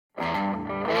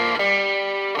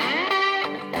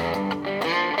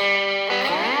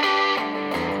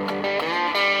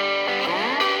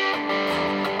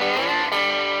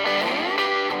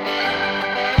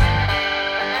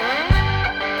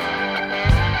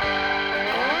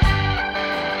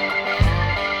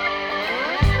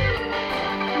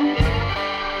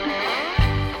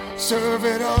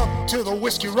Serve it up till the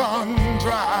whiskey run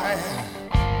dry.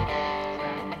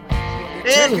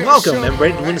 And welcome,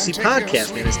 everybody, to the Lunacy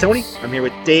Podcast. My name is Tony. I'm here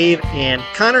with Dave and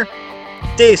Connor.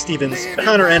 Dave Stevens,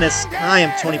 Connor Ennis. I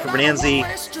am Tony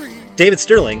Fernanzi. David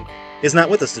Sterling is not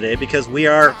with us today because we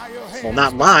are, well,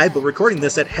 not live, but recording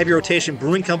this at Heavy Rotation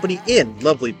Brewing Company in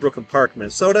lovely Brooklyn Park,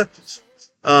 Minnesota.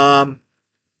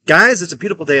 Guys, it's a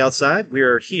beautiful day outside. We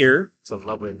are here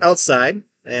outside,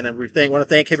 and I want to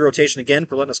thank Heavy Rotation again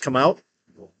for letting us come out.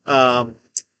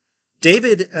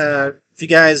 David, if you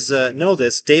guys know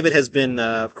this, David has been,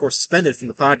 of course, suspended from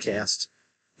the podcast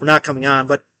for not coming on,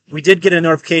 but we did get a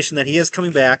notification that he is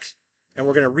coming back, and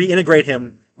we're going to reintegrate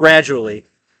him gradually,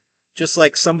 just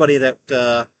like somebody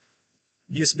that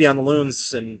used to be on the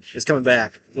Loons and is coming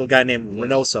back, a little guy named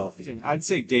Reynoso. I'd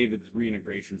say David's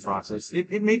reintegration process,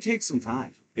 it may take some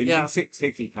time. It may take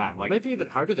some time. Like, maybe even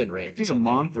harder than Ray. I think a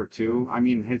month or two. I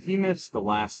mean, has he missed the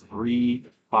last 3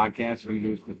 podcasts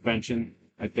due to suspension?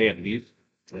 I'd say at least.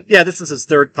 Yeah, this is his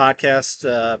third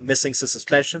podcast missing since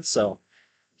suspension, so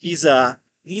he's coming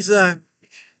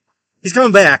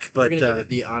back, but we're gonna give it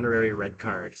the honorary red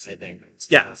card, I think.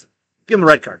 Yeah, give him a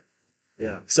red card.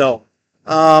 Yeah. So,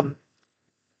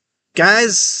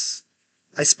 guys,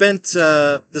 I spent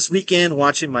this weekend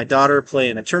watching my daughter play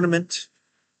in a tournament.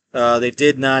 They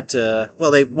did not.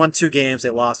 They won 2 games. They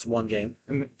lost 1 game.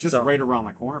 And just right around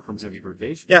the corner from Heavy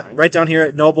Rotation. Yeah, right down here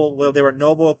at Noble. Well, they were at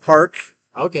Noble Park.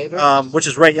 Okay. Which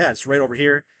is right. Yeah, it's right over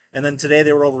here. And then today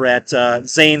they were over at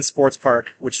Zane Sports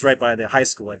Park, which is right by the high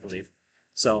school, I believe.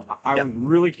 So I was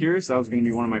really curious. That was going to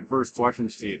be one of my first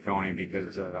questions to you, Tony,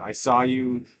 because I saw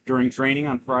you during training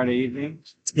on Friday evening.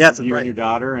 Yeah, that's you right. and your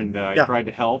daughter, and I tried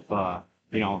to help.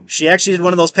 She actually did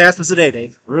one of those passes today,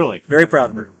 Dave. Really? Very proud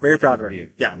of her. Very proud of her.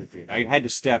 Yeah. I had to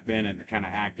step in and kind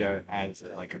of act as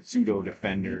like a pseudo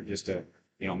defender, just to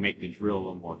make the drill a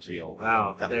little more real.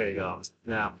 Wow. There you go.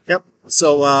 Yeah. Yep.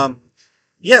 So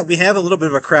we have a little bit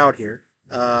of a crowd here.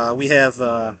 We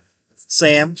have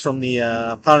Sam from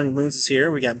the Pounding Loons is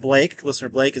here. We got Blake. Listener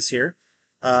Blake is here.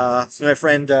 My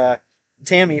friend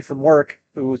Tammy from work,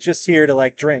 who was just here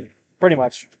to drink, pretty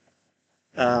much.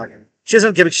 She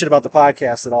doesn't give a shit about the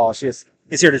podcast at all. She's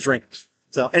here to drink.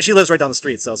 So, and she lives right down the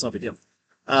street, so it's no big deal.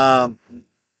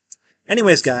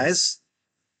 Anyways, guys,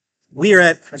 we are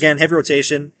at, again, Heavy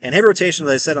Rotation. And Heavy Rotation,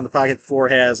 as I said on the podcast before,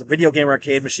 has a video game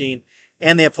arcade machine,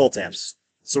 and they have pull tabs.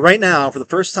 So right now, for the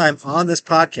first time on this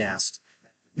podcast,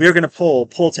 we are going to pull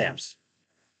tabs.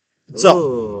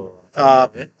 So,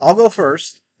 I'll go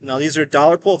first. Now, these are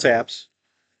dollar pull tabs.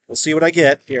 We'll see what I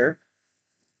get here.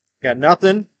 Got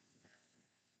nothing.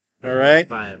 All right.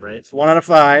 5, right? It's 1 out of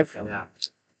 5. Yeah.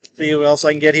 See what else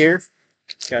I can get here.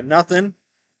 Got nothing.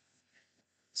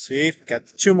 See, got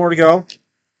 2 more to go.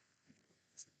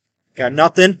 Got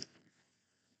nothing.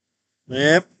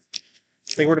 Yep. I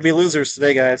think we're going to be losers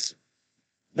today, guys.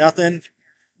 Nothing.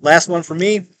 Last one for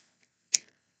me.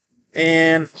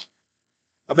 And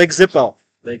a big Zippo.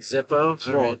 Big Zippo.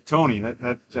 Well, right. Tony,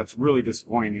 that's really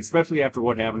disappointing, especially after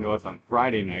what happened to us on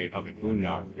Friday night up in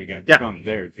Boondocks. We got skunked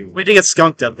there, too. We did get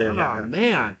skunked up there. Oh,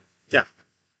 man. Yeah.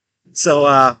 So,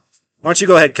 why don't you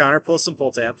go ahead, Connor, pull some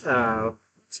pull tabs.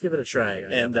 Let's give it a try.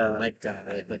 And,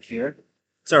 like here.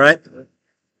 It's all right.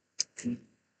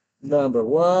 Number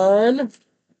 1.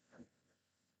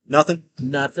 Nothing.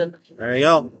 Nothing. There you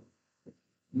go.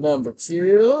 Number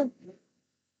 2.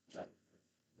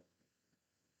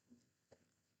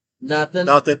 Nothing.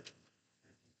 Nothing.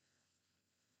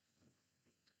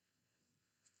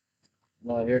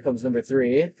 Well, here comes number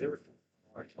 3.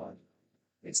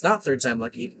 It's not third time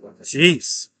lucky.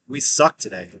 Jeez. We suck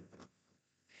today.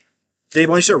 Dave,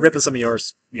 why don't you start ripping some of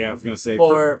yours? Yeah, I was going to say.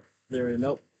 4.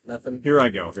 Nope. Nothing. Here I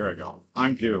go.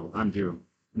 I'm due.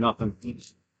 Nothing.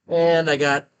 And I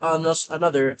got almost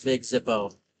another big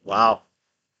Zippo. Wow.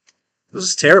 This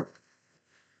is terrible.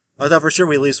 I thought for sure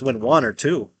we at least win 1 or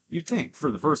 2. You'd think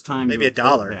for the first time. Maybe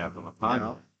 $1. Have on a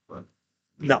podcast, but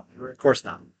no, of course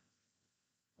not.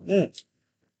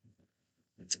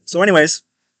 So anyways,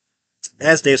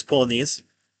 as Dave's pulling these,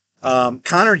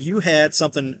 Connor, you had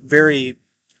something very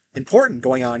important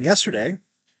going on yesterday.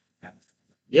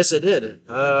 Yes, I did.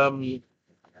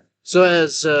 So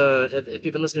as if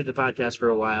you've been listening to the podcast for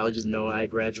a while, you just know I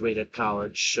graduated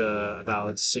college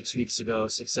about 7 weeks ago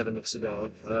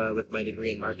with my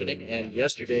degree in marketing. And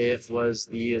yesterday it was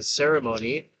the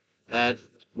ceremony at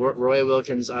Roy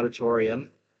Wilkins Auditorium.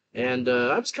 And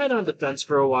I was kind of on the fence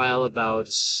for a while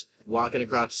about walking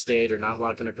across the stage or not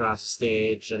walking across the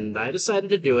stage. And I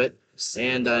decided to do it.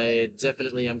 And I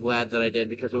definitely am glad that I did,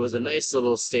 because it was a nice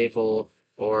little staple,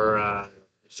 or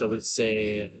shall we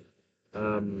say,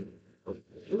 a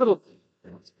little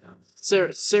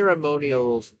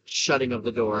ceremonial shutting of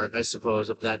the door, I suppose,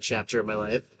 of that chapter of my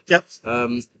life. Yep.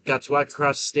 Got to walk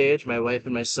across the stage. My wife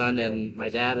and my son and my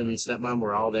dad and stepmom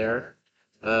were all there.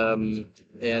 And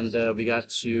we got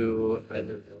to,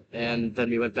 and then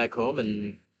we went back home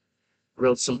and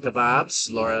grilled some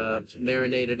kebabs. Laura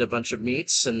marinated a bunch of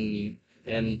meats and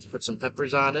put some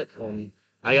peppers on it. And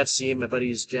I got to see my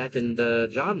buddies Jack and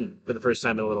John for the first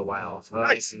time in a little while.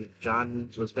 Nice. John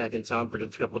was back in town for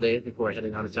just a couple of days before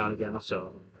heading out of town again.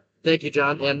 So thank you,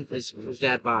 John, and his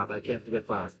dad Bob. I can't forget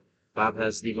Bob. Bob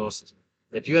has the most.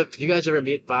 If you guys ever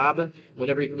meet Bob,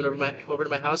 whenever you come over to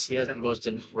my house, he has the most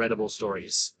incredible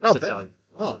stories to tell you.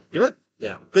 Oh, good.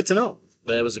 Yeah, Good to know.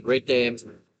 but it was a great day.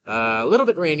 A little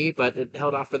bit rainy, but it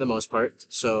held off for the most part.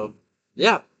 So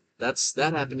yeah, that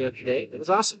happened yesterday. It was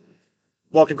awesome.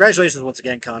 Well, congratulations once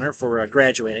again, Connor, for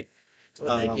graduating.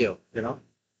 Well, thank you. You know,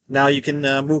 now you can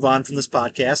move on from this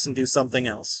podcast and do something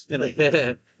else. You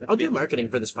know, I'll do marketing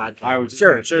for this podcast. I was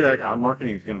Sure. Our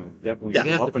marketing is going to definitely Yeah.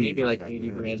 You have up to pay and me like 80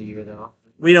 grand a year though.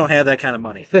 we don't have that kind of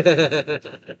money.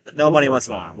 No money wants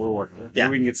to. We're working. Yeah.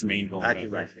 Maybe we can get some angel Exactly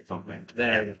investors or something.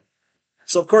 There you go.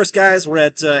 So, of course, guys, we're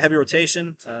at Heavy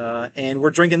Rotation, and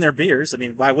we're drinking their beers. I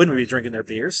mean, why wouldn't we be drinking their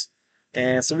beers?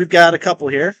 And so we've got a couple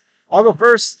here. I'll go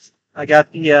first. I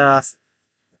got the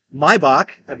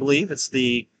Maibach, I believe. It's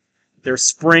their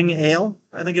spring ale.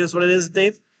 I think it is what it is,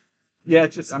 Dave. Yeah,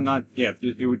 it's just, I'm not, yeah,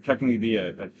 it would technically be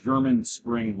a German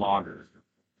spring lager.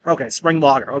 Okay, spring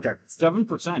lager. Okay. 7%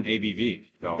 ABV.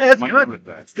 So Yeah, that's might good. notice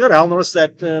that. It's good. I'll notice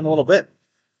that in a little bit.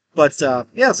 But,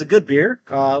 yeah, it's a good beer.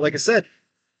 Like I said,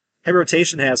 Heavy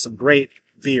Rotation has some great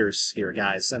beers here,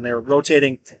 guys. And they're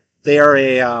rotating. They are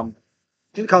you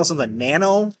can call them a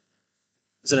nano.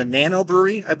 Is it a nano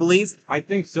brewery, I believe? I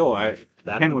think so.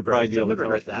 Ken would probably be able to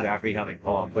tell us that. exactly how they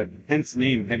call it, but hence the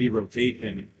name, Heavy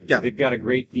Rotation. Yeah. They've got a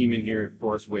great theme in here, of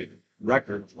course, with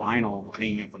records, vinyl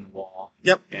hanging from the wall.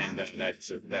 Yep. And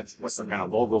that's what some kind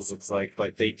of logo looks like.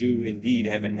 But they do indeed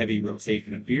have a heavy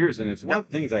rotation of beers, and it's one of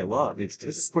the things I love. It's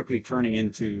just quickly turning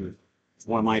into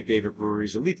one of my favorite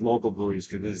breweries, at least local breweries,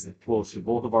 because it's close to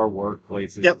both of our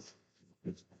workplaces. Yep.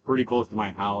 It's pretty close to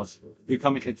my house.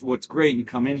 It's what's great. You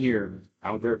come in here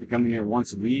out there. If you come in here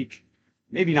once a week,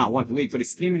 maybe not once a week, but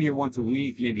if you come in here once a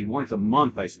week, maybe once a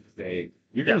month, I should say,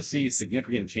 you're going to see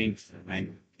significant change in the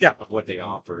menu of what they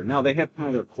offer. Now they have kind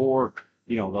of their core.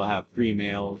 You know, they'll have cream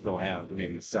ales, they'll have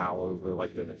maybe sours or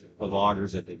like the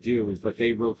lagers that they do, but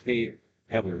they rotate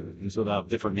heavily, and so they'll have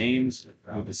different names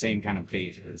with the same kind of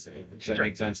taste. Does that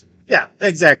make sense? Yeah,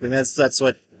 exactly. That's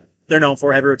what they're known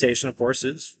for. Heavy Rotation, of course,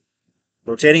 is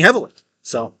rotating heavily.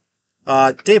 So,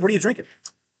 Dave, what are you drinking?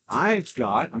 I'm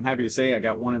happy to say I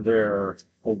got one of their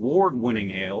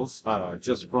award-winning ales,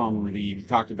 just from we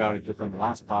talked about it just on the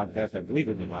last podcast, I believe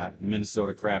it was the last,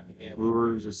 Minnesota Craft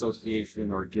Brewers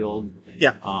Association or Guild.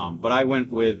 Yeah. But I went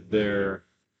with their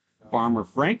Farmer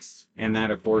Frank's, and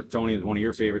that, of course, Tony, is one of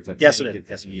your favorites. Yes, it is.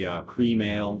 It's the cream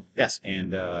ale. Yes.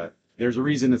 And there's a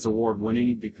reason it's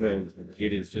award-winning, because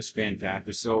it is just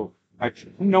fantastic. So,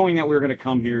 knowing that we were going to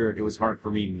come here, it was hard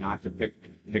for me not to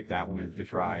pick that one to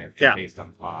try it based on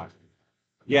the pod.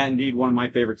 Yeah, indeed, one of my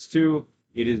favorites too.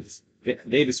 It is.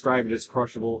 They describe it as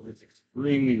crushable. It's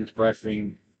extremely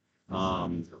refreshing.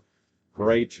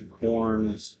 Great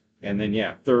corns, and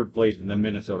then third place in the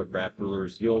Minnesota Craft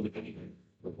Brewers Guild.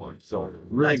 So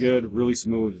really good, really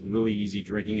smooth, really easy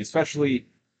drinking, especially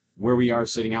where we are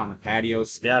sitting out in the patio.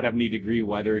 70-degree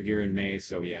weather here in May.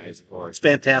 So yeah, it's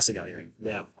fantastic out here.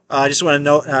 Yeah. I just want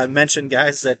to mention,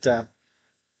 guys, that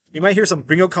you might hear some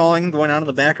bingo calling going on in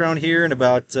the background here in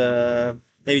about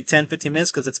maybe 10, 15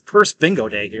 minutes, because it's Purse Bingo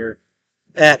Day here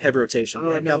at Heavy Rotation.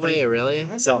 Oh, no way, really?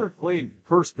 I've never played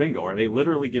purse bingo. Are they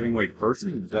literally giving away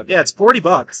purses? Yeah, it's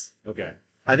 $40. Okay.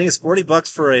 I think it's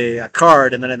 $40 for a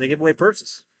card, and then they give away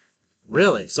purses.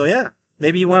 Really? So yeah,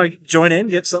 maybe you want to join in,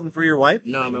 get something for your wife.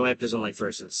 No, my wife doesn't like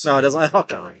purses. No, it doesn't.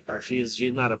 Okay. She's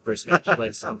not a person. She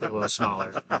likes something a little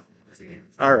smaller.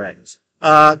 All right.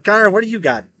 Connor, what do you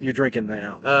got? You're drinking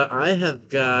now. I have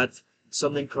got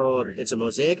something called, it's a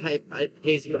mosaic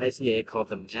hazy IPA called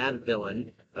the Mad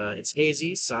Villain. It's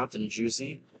hazy, soft, and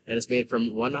juicy, and it's made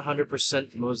from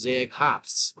 100% mosaic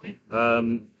hops.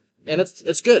 And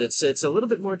it's good. It's a little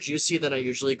bit more juicy than I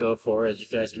usually go for. As you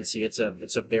guys can see, it's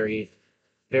a very,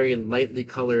 very lightly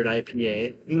colored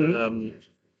IPA. Mm-hmm.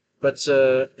 But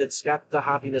it's got the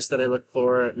hoppiness that I look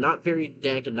for. Not very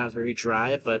dank and not very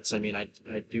dry, but I mean, I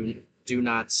do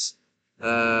not.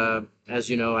 As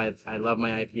you know, I love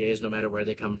my IPAs no matter where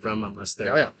they come from, unless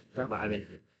they're. I mean,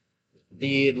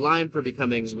 the line for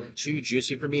becoming too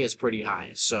juicy for me is pretty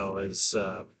high. So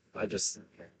but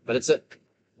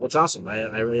it's awesome.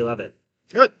 I really love it.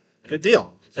 Good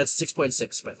deal. That's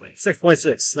 6.6, by the way.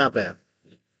 6.6, not bad.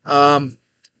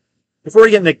 Before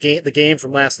we get into the game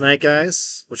from last night,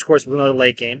 guys, which of course was another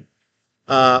late game,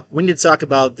 we need to talk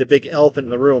about the big elephant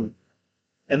in the room,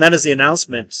 and that is the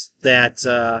announcement that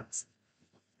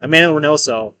Emmanuel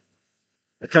Reynoso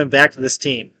is coming back to this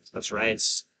team. That's right.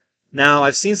 Now,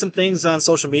 I've seen some things on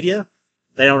social media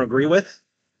that I don't agree with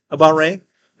about Ray.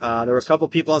 There were a couple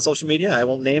people on social media, I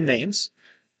won't name names,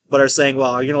 but are saying,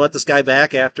 well, are you going to let this guy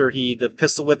back after the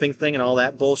pistol whipping thing and all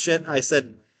that bullshit? I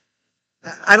said,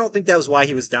 I don't think that was why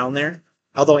he was down there.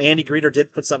 Although Andy Greeter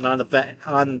did put something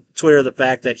on Twitter, the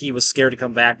fact that he was scared to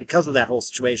come back because of that whole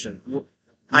situation.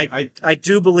 I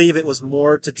do believe it was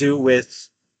more to do with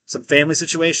some family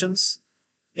situations,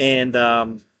 and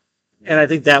I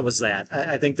think that was that.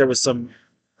 I think there was some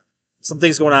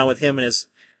things going on with him and his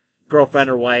girlfriend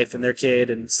or wife and their kid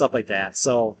and stuff like that.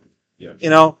 So, Yeah.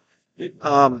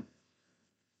 am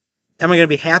I going to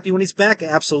be happy when he's back?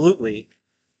 Absolutely.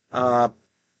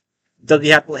 Does he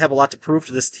have a lot to prove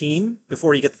to this team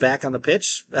before he gets back on the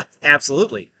pitch?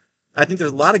 Absolutely. I think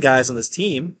there's a lot of guys on this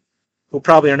team who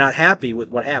probably are not happy with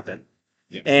what happened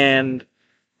and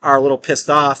are a little pissed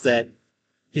off that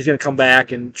he's going to come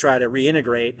back and try to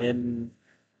reintegrate. And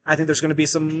I think there's going to be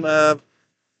some a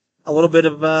little bit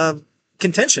of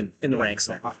contention in the ranks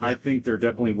there. I think there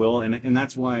definitely will, and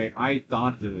that's why I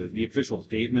thought the official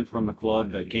statement from the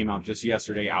club that came out just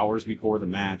yesterday, hours before the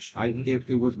match,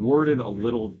 it was worded a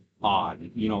little odd,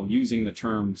 using the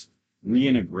terms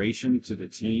reintegration to the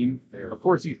team. Of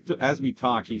course, as we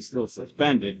talk, he's still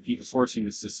suspended. Of course, he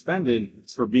was suspended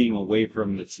for being away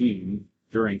from the team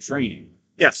during training.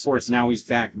 Yes. Of course, now he's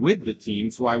back with the team,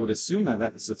 so I would assume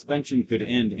that the suspension could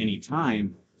end any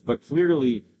time, but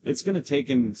clearly it's going to take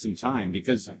him some time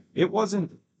because it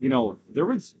wasn't, there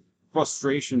was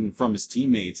frustration from his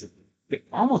teammates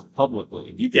almost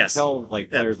publicly. You could tell,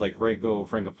 players like Franco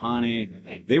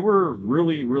Frangipane, they were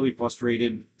really, really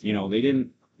frustrated.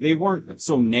 They weren't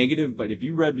so negative, but if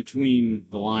you read between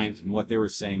the lines and what they were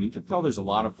saying, you could tell there's a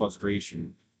lot of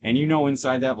frustration. And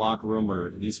inside that locker room, or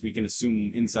at least we can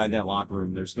assume inside that locker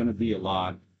room, there's going to be a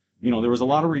lot, there was a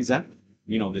lot of resentment,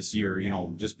 this year,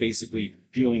 just basically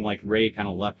feeling like Ray kind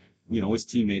of left, his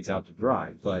teammates out to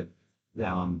dry. But,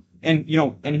 and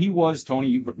he was, Tony,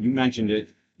 you mentioned it,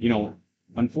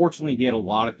 unfortunately, he had a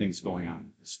lot of things going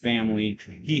on. His family,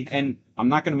 and I'm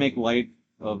not going to make light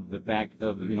of the fact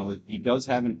of, he does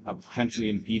have a potentially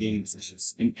impending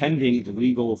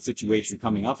legal situation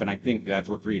coming up. And I think that's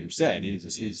what Reader said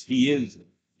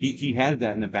he had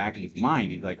that in the back of his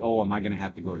mind. He's like, oh, am I going to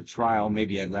have to go to trial?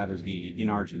 Maybe I'd rather be in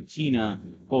Argentina,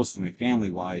 close to my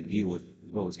family while I deal with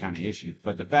those kind of issues.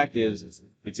 But the fact is,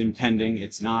 it's impending.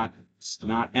 It's not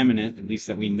imminent, at least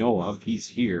that we know of. He's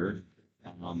here.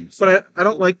 But I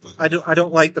don't like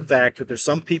the fact that there's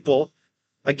some people,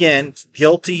 again,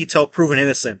 guilty till proven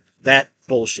innocent. That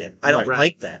bullshit. I don't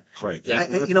like that. Right.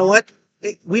 You know what?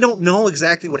 We don't know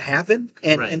exactly what happened,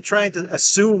 and trying to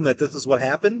assume that this is what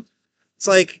happened, it's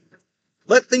like,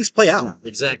 let things play out.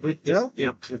 Exactly.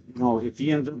 If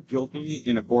he ends up guilty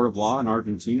in a court of law in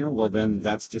Argentina, well, then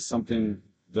that's just something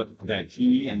that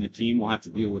he and the team will have to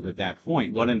deal with at that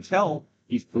point. But until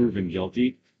he's proven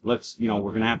guilty, we're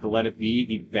going to have to let it be.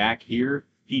 He's back here.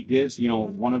 He did,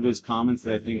 one of his comments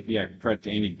that I think, credit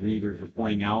to Andy Greeter for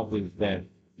pointing out was that,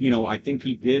 I think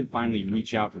he did finally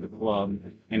reach out to the club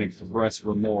and express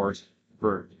remorse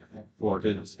for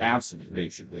his absence,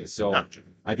 basically. So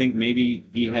I think maybe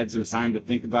he had some time to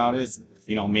think about it.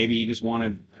 Maybe he just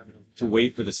wanted to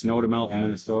wait for the snow to melt in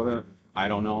Minnesota. I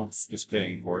don't know. Just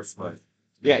kidding, of course. But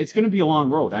yeah, it's going to be a long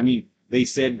road. I mean, we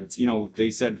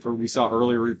saw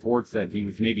earlier reports that he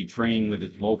was maybe training with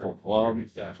his local club.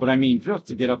 But I mean, just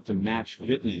to get up to match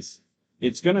fitness,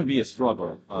 it's going to be a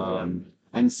struggle.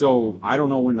 And so I don't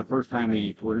know when the first time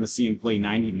we're going to see him play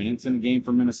 90 minutes in a game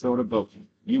for Minnesota, but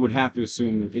you would have to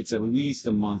assume it's at least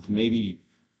a month, maybe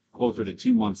closer to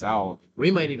 2 months out.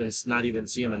 We might not even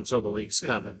see him until the league's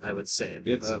coming, I would say.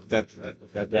 That's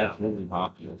really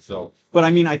popular. So, but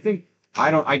I mean, I think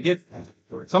I get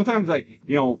sometimes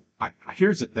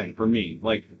here's the thing for me,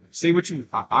 say what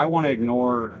I want to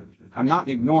ignore. I'm not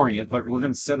ignoring it, but we're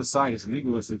going to set aside his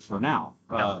legalisms for now.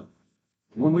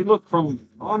 When we look from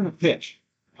on the pitch,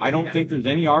 I don't think there's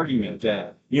any argument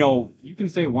that, you can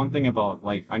say one thing about,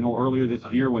 I know earlier this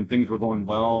year when things were going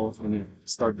well, when they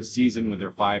started the season with their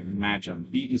 5-match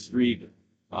unbeaten streak,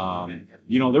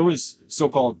 there was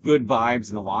so-called good vibes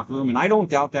in the locker room, and I don't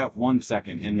doubt that 1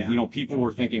 second. And, people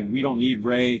were thinking, we don't need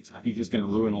Ray, he's just going to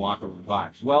ruin the locker room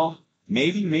vibes. Well,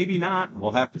 maybe not.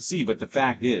 We'll have to see. But the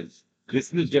fact is,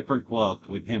 this is a different club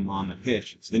with him on the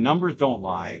pitch. The numbers don't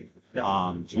lie.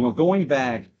 Going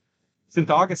back since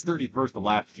August 31st of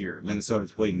last year,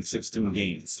 Minnesota's played in 16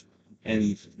 games,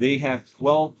 and they have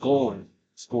 12 goals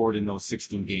scored in those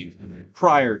 16 games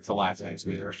prior to last night's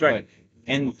game. Right.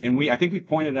 And I think we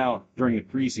pointed out during the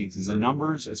preseason the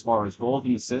numbers as far as goals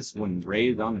and assists when Ray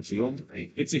is on the field.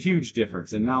 It's a huge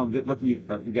difference. And now look, we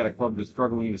got a club that's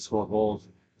struggling to score goals.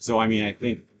 So I mean,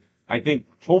 I think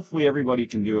hopefully everybody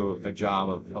can do a job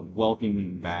of welcoming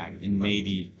him back and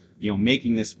maybe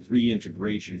making this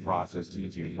reintegration process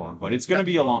easier for him. But it's going to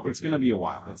be a while.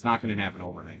 It's not going to happen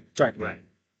overnight. Right. Right.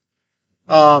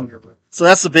 So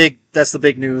that's the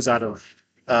big news out of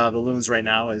the Loons right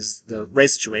now is the Ray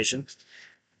situation.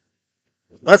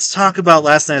 Let's talk about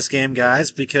last night's game,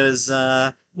 guys, because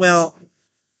well,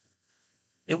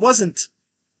 it wasn't.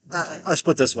 Let's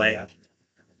put it this way: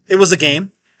 it was a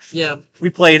game. Yeah. We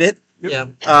played it. Yeah.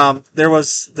 There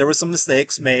was some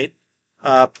mistakes made.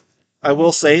 I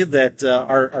will say that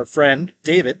our friend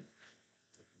David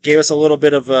gave us a little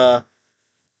bit of I'm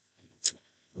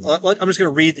just going to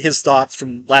read his thoughts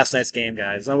from last night's game,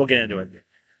 guys, and we'll get into it.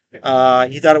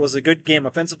 He thought it was a good game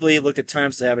offensively. Looked at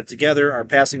times to have it together. Our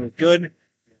passing was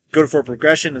good for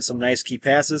progression and some nice key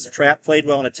passes. Trapp played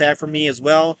well in attack for me as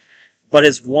well, but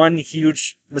his one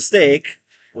huge mistake,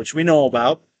 which we know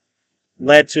about,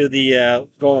 led to the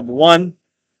goal number 1.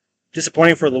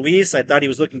 Disappointing for Luis. I thought he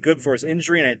was looking good before his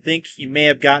injury, and I think he may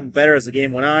have gotten better as the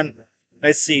game went on.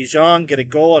 Nice to see Zhang get a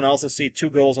goal and also see 2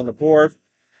 goals on the board.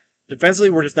 Defensively,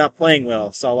 we're just not playing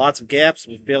well. Saw lots of gaps.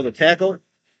 We failed to tackle.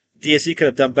 DSC could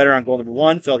have done better on goal number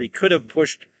 1. Felt he could have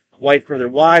pushed White further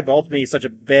wide, but ultimately such a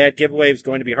bad giveaway was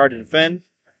going to be hard to defend.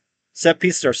 Set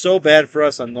pieces are so bad for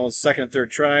us on those second and third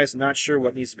tries. Not sure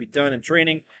what needs to be done in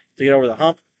training to get over the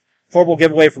hump. Horrible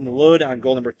giveaway from the Lud on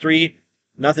goal number 3.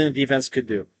 Nothing the defense could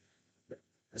do.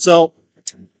 So,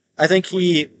 I think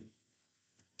David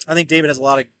has a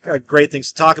lot of great things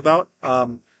to talk about.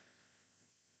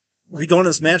 We go into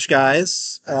this match,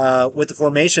 guys, with the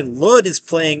formation. Lud is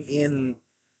playing in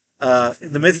the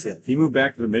midfield. He moved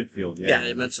back to the midfield. Yeah,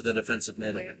 he mentioned the defensive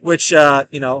mid. Which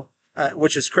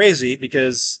which is crazy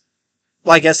because,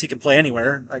 well, I guess he can play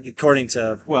anywhere. According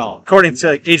to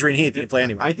Adrian Heath, he can play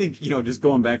anywhere. I think just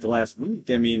going back to last week.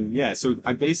 I mean, yeah. So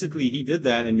basically he did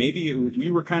that, and maybe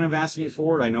we were kind of asking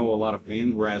for it. I know a lot of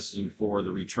fans were asking for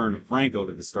the return of Franco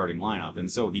to the starting lineup,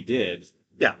 and so he did.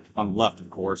 Yeah. On the left, of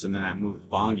course, and then I moved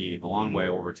Bongi a long way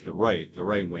over to the right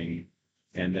wing,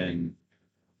 and then,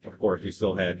 of course, we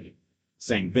still had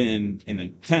Sang Bin in the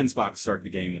 10 spot to start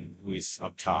the game and Luis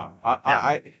up top.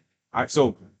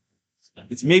 So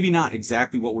it's maybe not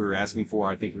exactly what we were asking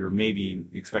for. I think we were maybe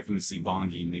expecting to see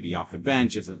Bongi maybe off the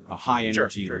bench as a high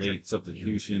energy late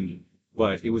substitution,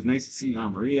 but it was nice to see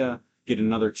Amarilla get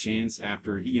another chance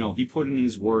after he put in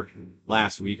his work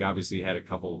last week. Obviously, had a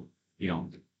couple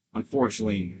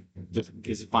unfortunately,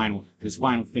 his final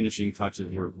finishing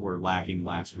touches were lacking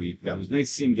last week. It was nice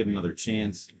to see him get another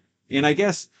chance. And I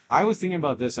guess I was thinking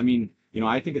about this. I mean,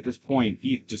 I think at this point,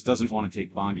 he just doesn't want to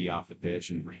take Bongi off the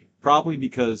pitch, and probably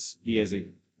because he has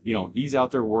he's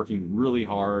out there working really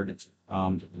hard.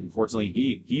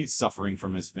 Unfortunately, he's suffering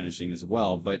from his finishing as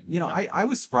well. But, I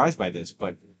was surprised by this.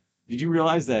 But did you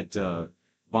realize that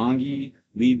Bongi,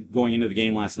 going into the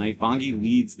game last night, Bongi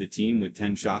leads the team with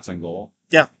 10 shots on goal?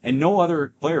 Yeah. And no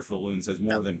other player for the Loons has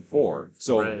more than 4.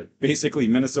 So basically,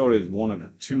 Minnesota is one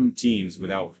of 2 teams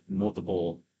without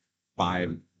multiple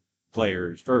 5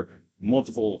 players, or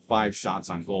multiple 5 shots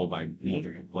on goal by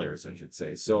multiple players, I should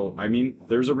say. So, I mean,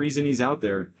 there's a reason he's out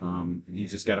there.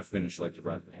 He's just got to finish like the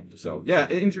rest. So, yeah,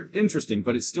 interesting,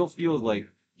 but it still feels like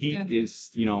he is,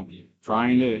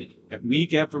 trying to,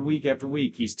 week after week after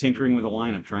week, he's tinkering with the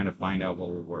lineup, trying to find out what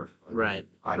will work. Right.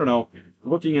 I don't know.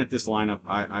 Looking at this lineup,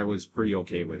 I was pretty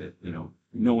okay with it,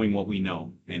 knowing what we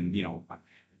know. And,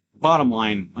 bottom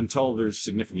line, until there's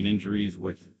significant injuries,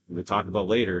 which we'll talk about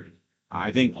later,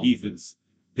 I think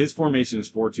his formation is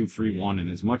 4-2-3-1,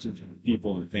 and as much as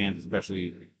people and fans,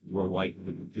 especially, were like,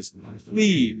 just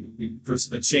leave for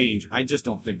a change, I just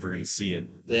don't think we're going to see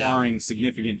it, barring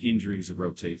significant injuries or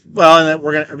rotation. Well,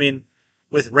 and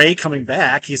with Ray coming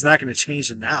back, he's not going to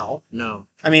change it now. No.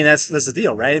 I mean, that's the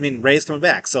deal, right? I mean, Ray's coming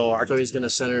back, so he's going to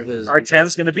center his... Our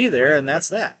 10's going to be there, and that's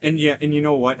that. And and you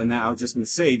know what? And I was just going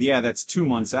to say, that's 2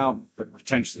 months out, but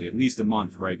potentially at least a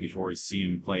month, right, before we see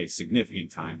him play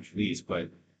significant time, at least. But,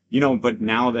 but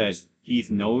now that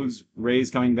Heath knows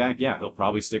Ray's coming back, he'll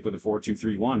probably stick with the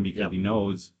 4-2-3-1 because he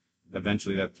knows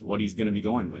eventually that's what he's going to be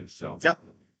going with. So. Yep.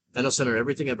 And he'll center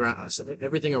everything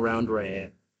around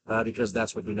Ray. Because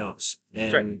that's what he knows.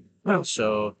 And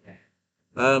so,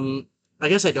 I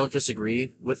guess I don't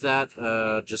disagree with that,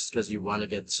 just because you want to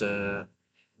get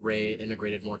Ray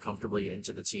integrated more comfortably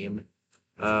into the team.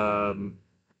 Um,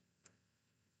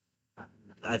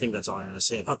 I think that's all I'm going to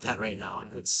say about that right now.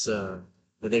 It's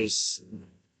there's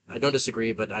I don't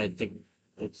disagree, but I think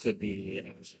it could be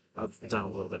done a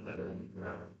little bit better.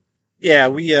 Yeah,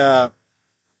 we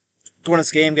during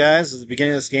this game, guys, at the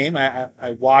beginning of this game,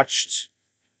 I watched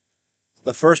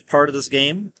the first part of this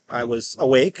game. I was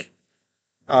awake.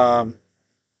 Um,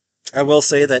 I will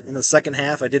say that in the second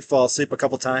half, I did fall asleep a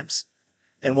couple times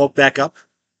and woke back up.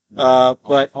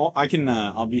 But I can.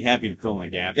 I'll be happy to fill in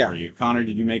the gap Yeah. for you. Connor,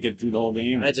 did you make it through the whole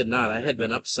game? I did not. I had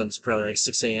been up since probably like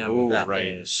 6 a.m. Oh, that right.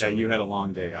 day, so Yeah, you had a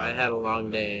long day. I had a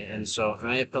long day, and so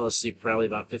I fell asleep probably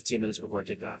about 15 minutes before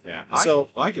kickoff. Yeah. So-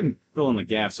 I can fill in the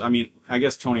gaps. I mean, I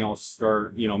guess Tony will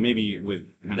start. Maybe with.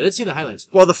 I did see the highlights.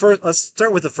 well, let's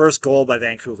start with the first goal by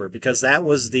Vancouver because that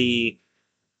was the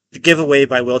giveaway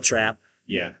by Will Trapp.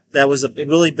 Yeah. That was a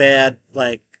really bad,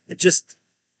 just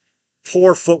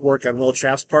poor footwork on Will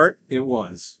Trapp's part. It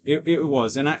was. It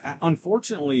was, and I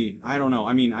unfortunately I don't know.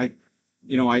 I mean, I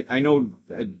know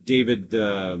David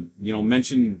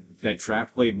mentioned that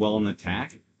Trapp played well in the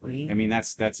attack. I mean,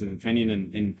 that's an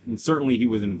opinion, and certainly he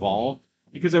was involved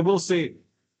because I will say,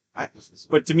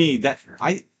 but to me that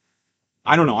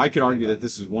I don't know. I could argue that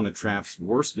this is one of Trapp's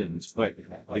worst games, but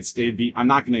I'm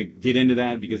not going to get into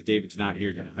that because David's not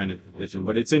here to defend his position.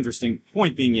 But it's interesting.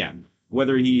 Point being, yeah,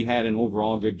 whether he had an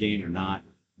overall good game or not,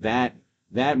 that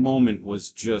moment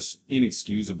was just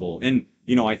inexcusable. And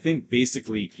I think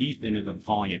basically Keith ended up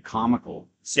calling it comical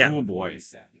schoolboy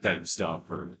type stuff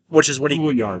or Which is what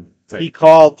schoolyard he type.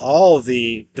 called all of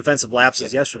the defensive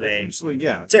lapses yesterday. Actually,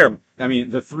 yeah, Terrible. I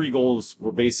mean, the 3 goals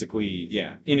were basically,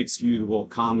 inexcusable,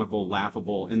 comical,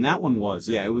 laughable. And that one was,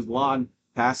 it was Lod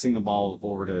passing the ball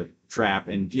over to Trapp.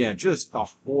 And, just a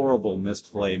horrible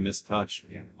misplay, mistouch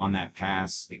on that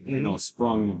pass.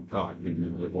 Sprung, I can't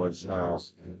remember what it was.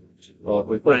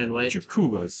 Brian White.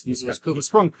 Kubas. He Kubas.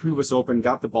 sprung Kubas open,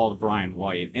 got the ball to Brian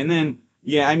White. And then,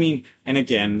 I mean, and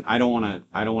again, I don't want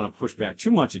to push back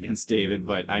too much against David,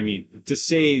 but I mean, to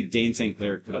say Dane St.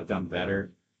 Clair could have done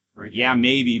better, yeah,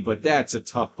 maybe, but that's a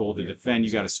tough goal to defend.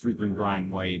 You got a streaking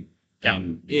Brian White,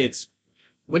 and it's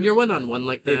When you're 1-on-1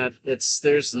 like that,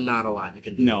 there's not a lot you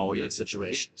can do No, in yeah. that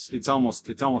situations. it's almost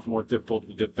more difficult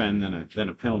to defend than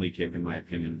a penalty kick, in my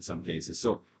opinion, in some cases.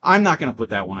 So I'm not going to put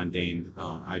that one on Dane.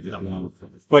 I just won't.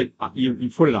 But you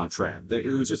put it on Trapp. It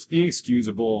was just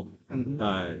inexcusable.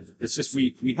 It's just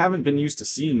we haven't been used to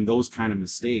seeing those kind of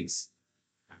mistakes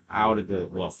out of the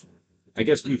I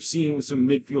guess we've seen some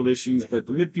midfield issues, but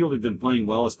the midfield had been playing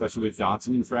well, especially with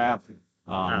Dotson and Trapp.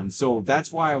 So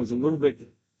that's why I was a little bit.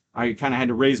 I kind of had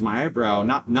to raise my eyebrow.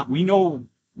 We know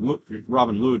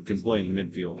Robin Lod can play in the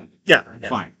midfield. Yeah.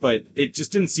 Fine. But it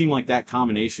just didn't seem like that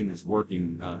combination is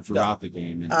working throughout the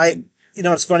game.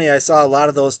 It's funny. I saw a lot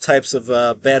of those types of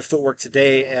bad footwork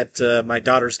today at my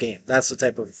daughter's game. That's the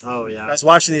type of. Oh, I yeah. was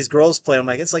watching these girls play. I'm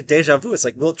like, it's like deja vu. It's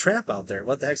like Will Trapp out there.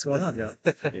 What the heck's going on?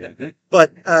 Yeah.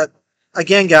 But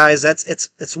again, guys,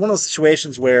 it's one of those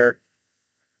situations where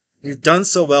you've done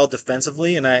so well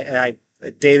defensively, and I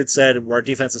David said our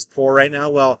defense is poor right now.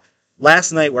 Well,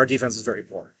 last night our defense was very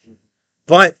poor,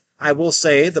 but I will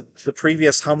say the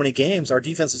previous how many games our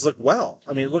defenses looked well.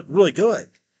 I mean, it looked really good.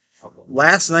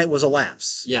 Last night was a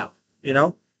lapse. Yeah.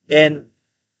 And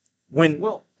when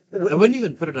I wouldn't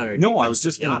even put it on our No, I defense, was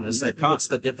just to be gonna- honest. I think it's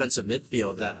the defensive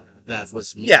midfield that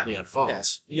was Yeah. mostly at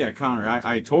fault. Yeah, Connor,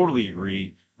 I totally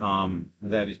agree. I'm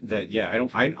not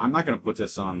going to put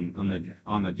this on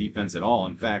the defense at all.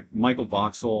 In fact, Michael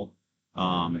Boxall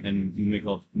and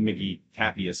Mickey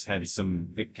Tapias had some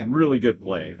really good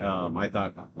play. I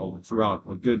thought throughout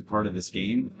a good part of this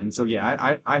game, and so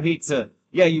I hate to.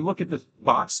 Yeah, you look at the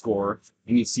box score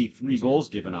and you see 3 goals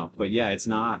given up, but it's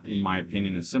not, in my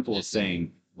opinion, as simple as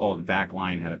saying, "Oh, the back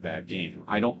line had a bad game."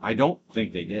 I don't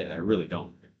think they did. I really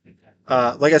don't.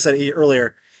 like I said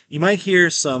earlier, you might hear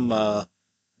some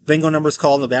bingo numbers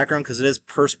called in the background because it is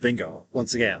purse bingo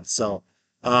once again. So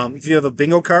if you have a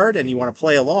bingo card and you want to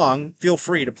play along, feel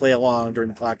free to play along during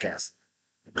the podcast.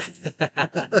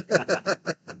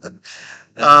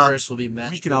 That first will be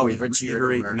matched. We can always with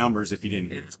reiterate the numbers if you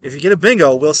didn't hear. If you get a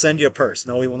bingo, we'll send you a purse.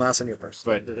 No, we will not send you a purse.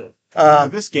 But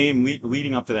this game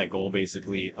leading up to that goal,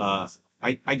 basically,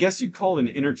 I guess you'd call it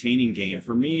an entertaining game.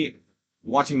 For me,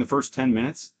 watching the first 10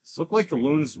 minutes, it looked like the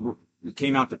Loons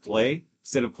came out to play.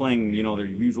 Instead of playing, their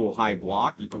usual high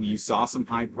block, you saw some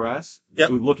high press. Yep.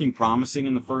 It was looking promising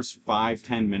in the first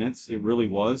 5-10 minutes. It really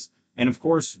was. And of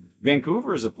course,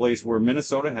 Vancouver is a place where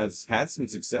Minnesota has had some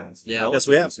success. Yeah. Yes,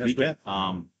 we have. Speaking.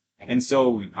 And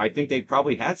so I think they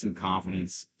probably had some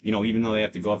confidence, even though they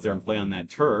have to go up there and play on that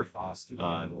turf,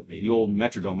 the old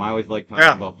Metrodome. I always like talking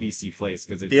about BC Place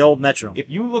because the old Metro. If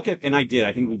you look at, and I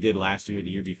think we did last year, the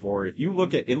year before, if you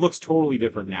look at, it looks totally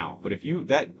different now, but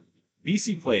that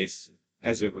BC Place,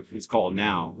 as it was called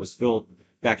now, was built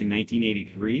back in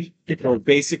 1983.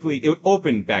 Basically, it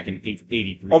opened back in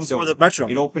 83. Oh, before the Metro.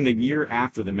 It opened a year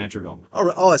after the Metrodome.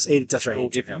 Oh, that's 80. That's right. So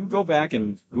if you go back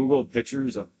and Google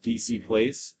pictures of BC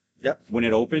Place, yep, when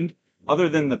it opened, other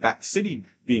than the back city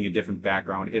being a different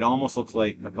background, it almost looks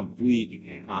like a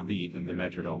complete copy of the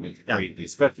Metrodome. It's crazy,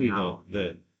 especially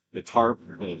the tarp,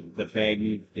 the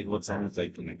baggy. It looks almost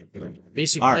like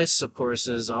BC Place, of course,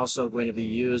 is also going to be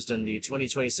used in the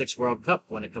 2026 World Cup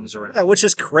when it comes around. Yeah, which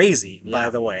is crazy, by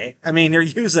the way. I mean, they're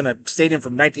using a stadium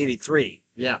from 1983.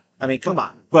 Yeah. I mean, come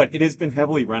on. But it has been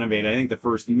heavily renovated. I think the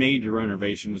first major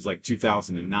renovation was like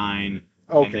 2009.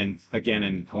 Okay. And then again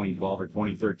in 2012 or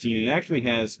 2013. It actually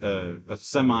has a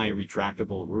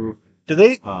semi-retractable roof. Do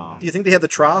you think they have the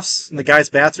troughs in the guy's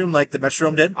bathroom like the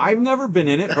Metrodome did? I've never been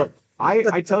in it, but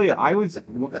I tell you, I was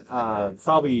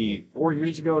probably 4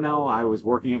 years ago now. I was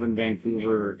working up in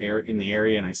Vancouver in the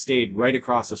area, and I stayed right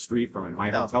across the street from it.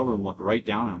 My hotel room looked right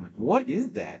down. I'm like, what is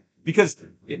that? Because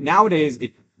nowadays,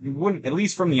 you wouldn't, at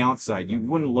least from the outside, you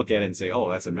wouldn't look at it and say, oh,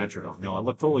 that's a Metrodome. No, it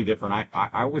looked totally different.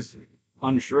 I was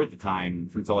unsure at the time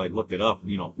until I looked it up,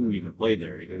 who even played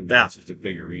there. It's just a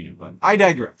big arena, but I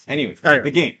digress. Anyway,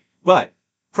 the game. But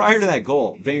prior to that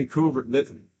goal, Vancouver,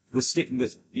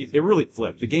 it really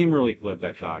flipped. The game really flipped,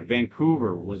 I thought.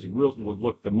 Vancouver would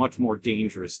look the much more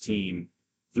dangerous team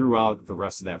throughout the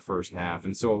rest of that first half.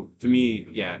 And so to me,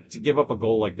 to give up a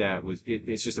goal like that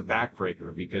it's just a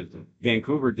backbreaker because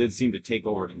Vancouver did seem to take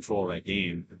over control of that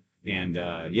game. And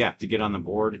to get on the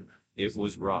board, it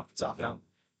was rough. It's off now.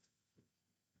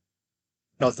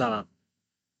 No, it's not on.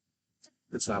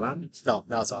 It's not on? No,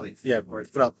 it's on. Yeah, put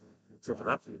it up.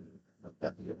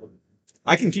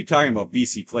 I can keep talking about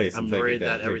BC Place. I'm worried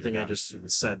that everything I just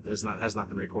said has not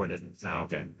been recorded. No,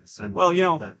 okay. And well,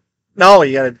 no,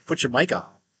 you got to put your mic on.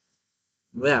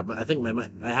 Yeah, but I think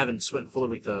I haven't fully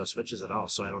with the switches at all,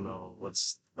 so I don't know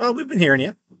what's. Well, we've been hearing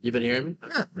you. You've been hearing me?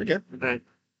 Yeah, we're good.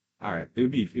 All right.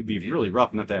 It'd be really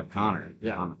rough not to have Connor.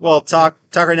 Yeah. Well, talk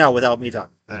right now without me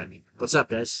talking. All right. What's up,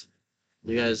 guys?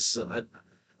 You guys.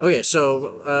 Okay,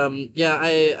 so I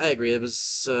agree. It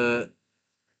was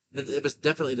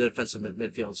definitely the defensive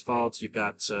midfield's fault. You've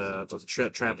got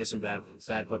Travis and bad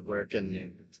footwork,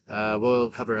 and we'll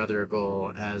cover another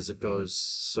goal as it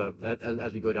goes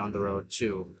as we go down the road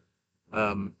too.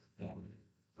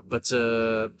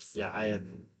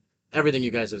 Everything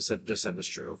you guys have just said was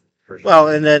true. For sure. Well,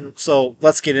 and then so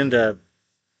let's get into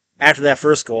after that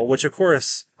first goal, which of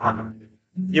course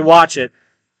you watch it,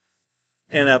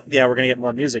 and we're gonna get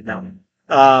more music now.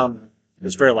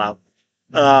 It's very loud.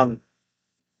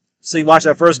 So you watch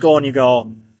that first goal and you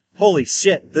go, holy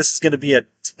shit, this is going to be a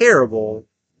terrible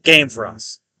game for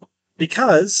us.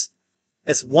 Because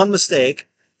it's one mistake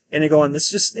and you're going,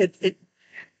 it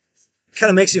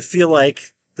kind of makes you feel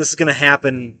like this is going to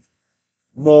happen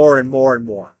more and more and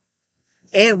more.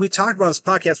 And we talked about on this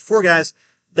podcast before, guys,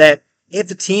 that if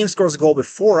the team scores a goal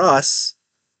before us,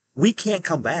 we can't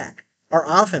come back. Our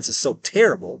offense is so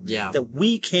terrible that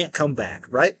we can't come back,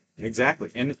 right? Exactly,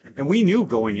 and we knew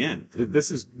going in that this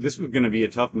was going to be a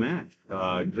tough match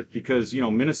because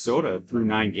Minnesota through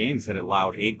 9 games had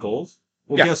allowed 8 goals.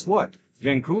 Well, guess what?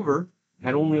 Vancouver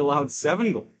had only allowed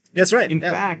 7 goals. That's right. In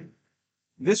fact,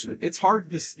 it's hard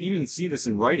to even see this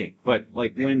in writing, but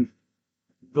like when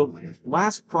the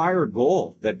last prior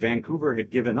goal that Vancouver had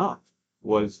given up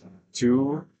was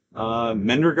to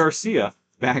Mender Garcia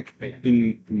back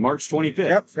in March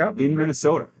 25th in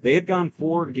Minnesota. They had gone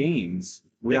 4 games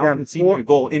without conceding a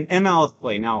goal in MLS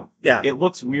play. Now, it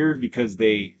looks weird because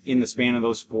in the span of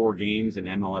those 4 games in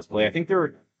MLS play, I think they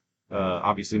were,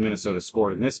 obviously Minnesota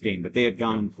scored in this game, but they had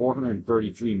gone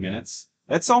 433 minutes.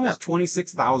 That's almost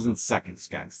 26,000 seconds,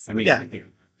 guys. I mean,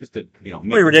 just to,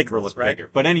 make it ridiculous, right? Bigger.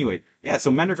 But anyway,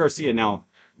 so Mender Garcia now,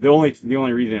 the only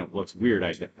reason it looks weird,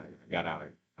 I got a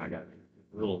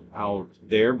little out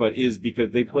there, but is because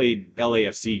they played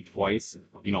LAFC twice,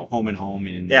 home and home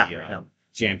in the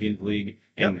Champions League,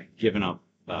 and given up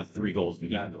 3 goals in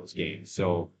each of those games.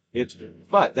 So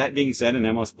but that being said, in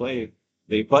MLS play,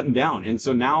 they buttoned down, and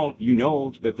so now you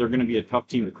know that they're going to be a tough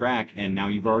team to crack, and now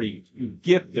you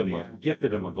gifted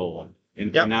them a goal,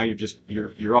 and now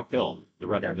you're uphill the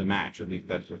rest of the match. At least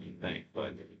that's what you think.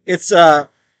 But it's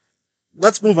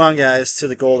let's move on, guys, to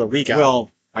the goal that we got.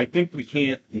 Well, I think we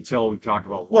can't until we talk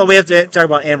about. Well, we have to talk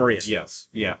about Amarilla. Yes,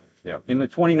 in the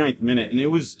 29th minute, and it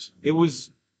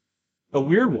was a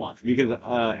weird one because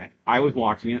I was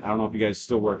watching it. I don't know if you guys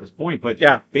still were at this point, but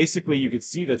Yeah. basically you could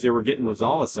see that they were getting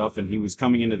Rosales stuff, and he was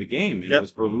coming into the game, and it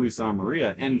was for Luis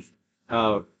Amarilla. And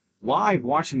live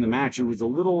watching the match, it was a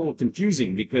little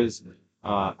confusing because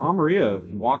Amarilla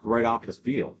walked right off the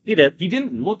field. He did. He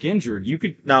didn't look injured. You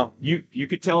could you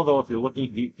could tell though if you're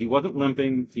looking, he wasn't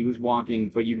limping. He was walking,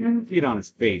 but you could see it on his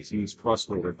face. He was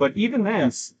frustrated. But even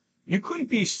then, you couldn't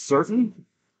be certain.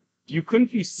 You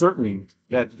couldn't be certain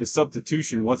that the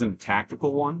substitution wasn't a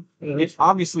tactical one. Mhm. It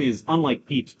obviously is unlike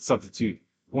Pete substitute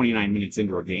 29 minutes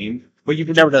into a game, but you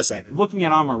He never does that. looking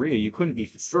at Amarilla, you couldn't be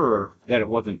sure that it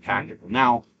wasn't tactical.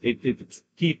 Now,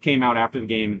 Pete came out after the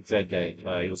game and said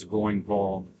that it was a groin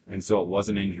pull, and so it was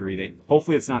an injury.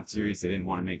 Hopefully it's not serious. They didn't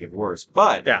want to make it worse.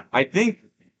 But I think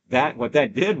that what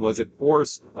that did was it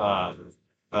forced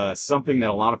something that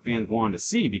a lot of fans wanted to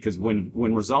see, because when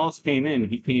Rosales came in,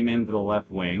 he came into the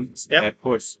left wing. That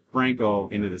pushed Franco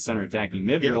into the center attacking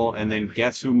midfield, and then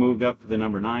guess who moved up to the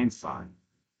number 9 spot?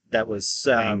 That was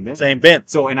same Ben.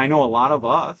 So, and I know a lot of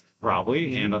us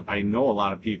probably, and I know a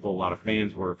lot of people, a lot of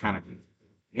fans were kind of,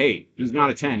 hey, he's not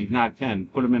a 10, he's not a 10,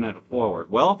 put him in at a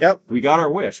forward. Well, we got our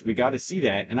wish. We got to see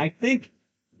that. And I think,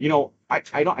 I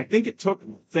think it took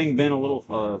Ben a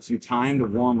little some time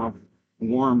to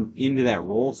warm into that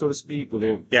role, so to speak, where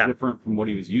they're different from what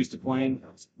he was used to playing,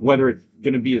 whether it's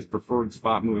going to be his preferred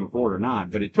spot moving forward or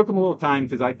not. But it took him a little time,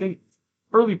 because I think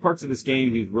early parts of this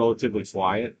game, he was relatively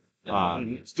quiet.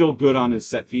 Still good on his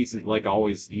set pieces, like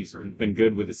always. He's been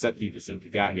good with his set pieces since he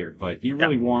got here, but he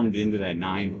really warmed into that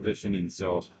 9 position. And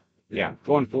so,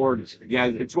 going forward,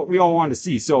 it's what we all wanted to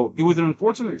see. So it was an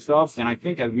unfortunate stuff, and I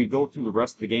think as we go through the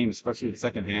rest of the game, especially the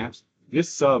second half,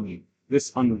 this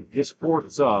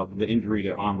fourth sub, the injury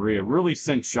to Amarilla, really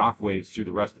sent shockwaves through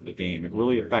the rest of the game. It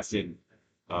really affected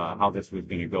how this was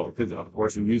going to go, because of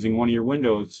course you're using one of your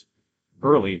windows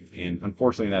early, and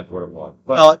unfortunately that's what it was.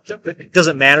 But, it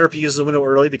doesn't matter if he uses a window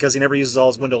early, because he never uses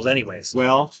all his windows anyways.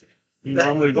 Well, he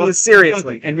normally does.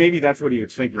 Seriously. And maybe that's what he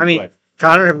was thinking. I mean,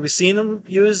 Connor, have we seen him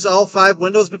use all 5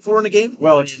 windows before in a game?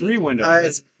 Well, it's 3 windows.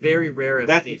 It's very rare.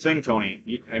 That's the thing,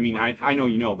 Tony. I mean, I know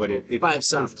you know, but it's 5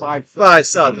 subs. 5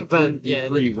 subs. But yeah,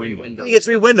 3 windows. He gets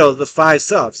 3 windows with 5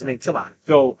 subs. I mean, come on.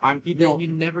 So he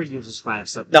never uses 5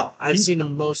 subs. No, I've seen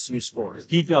him most use 4.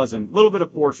 He doesn't. A little bit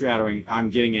of foreshadowing.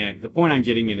 The point I'm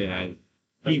getting at,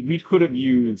 we could have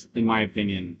used, in my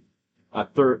opinion,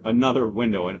 another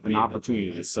window and an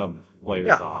opportunity to sub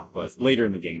players off, but later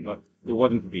in the game. But it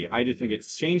wasn't to be. I just think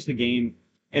it's changed the game,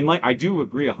 and I do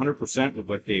agree 100% with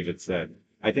what David said.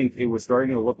 I think it was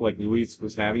starting to look like Luis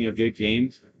was having a good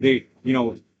game. It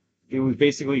was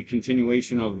basically a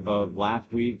continuation of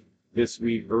last week, this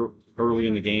week, early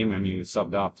in the game. I mean, he was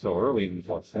subbed off so early in the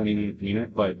 20th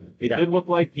minute, but it did look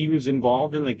like he was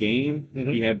involved in the game.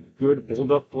 Mm-hmm. He had good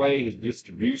hold-up play. His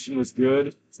distribution was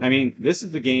good. I mean, this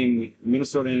is the game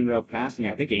Minnesota ended up passing,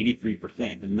 I think,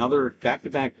 83%. Another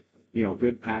back-to-back,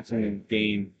 good passing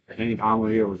game. I think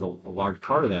Amarilla was a large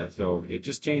part of that. So it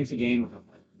just changed the game.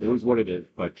 It was what it is.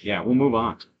 But, we'll move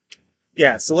on.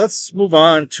 Yeah, so let's move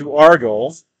on to our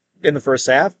goal in the first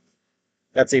half.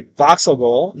 That's a Voxel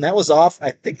goal, and that was off.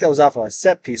 I think that was off on a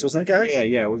set piece, wasn't it, guys?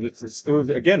 Yeah. It was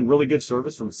again really good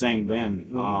service from Sang Ben.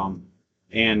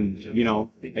 And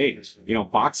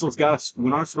Voxel's got us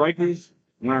when our strikers,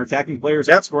 when our attacking players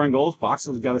are scoring goals.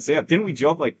 Voxel's got to say up. Didn't we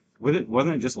joke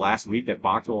wasn't it just last week that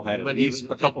Voxel had at least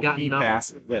a couple key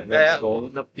passes that goal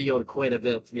in the field quite a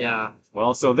bit? Yeah.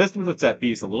 Well, so this was a set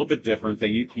piece, a little bit different.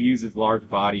 He uses large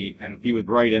body, and he was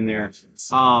right in there.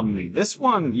 This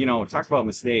one, talk about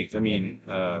mistakes. I mean,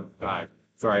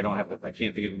 sorry, I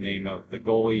can't think of the name of the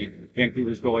goalie,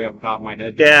 Vancouver's goalie off the top of my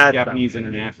head. Yeah. Japanese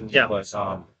international. Yeah. But,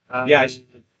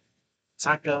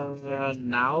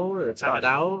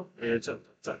 Takadao?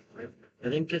 I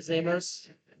think his name is.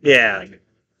 Yeah.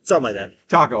 Something like that.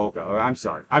 Takaoka. I'm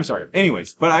sorry.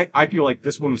 Anyways, but I feel like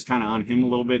this one was kind of on him a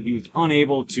little bit. He was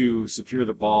unable to secure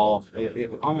the ball. It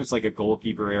was almost like a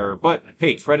goalkeeper error. But,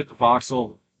 hey, credit to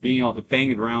Voxel being able to bang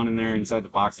it around in there inside the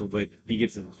box. But he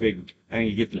gets his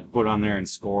he gets his foot on there and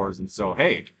scores. And so,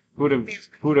 hey, who'd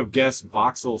have guessed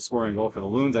Voxel scoring a goal for the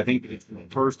Loons? I think it's the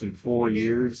first in 4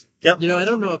 years. Yep. I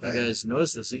don't know if you guys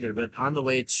noticed this either, but on the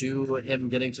way to him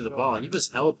getting to the ball, he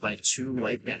was held by 2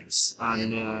 white guys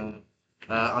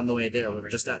on the way there.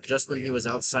 Just when he was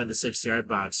outside the 6-yard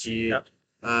box, he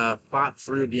fought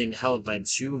through being held by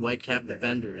 2 white-cap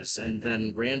defenders and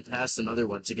then ran past another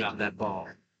one to get to that ball.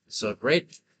 So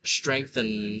great strength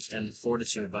and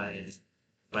fortitude by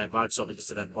Voxel to get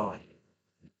to that ball.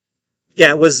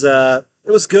 Yeah, it was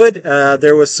good.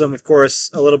 There was some, of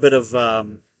course, a little bit of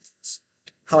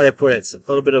how would I put it? A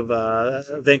little bit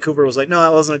of Vancouver was like, no,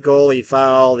 that wasn't a goal. He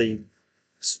fouled.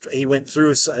 He went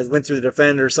through the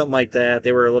defender, something like that.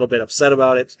 They were a little bit upset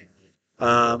about it.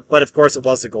 But of course, it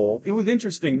was a goal. It was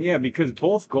interesting, yeah, because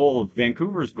both goals,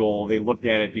 Vancouver's goal, they looked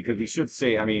at it because he should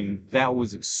say, I mean, that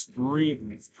was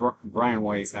extreme. Brian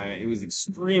White, it was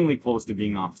extremely close to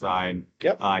being offside.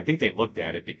 Yep. I think they looked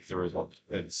at it because there was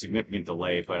a significant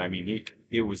delay, but I mean,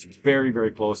 it was very,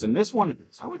 very close. And this one,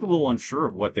 I was a little unsure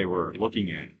of what they were looking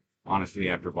at, honestly,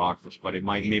 after boxers, but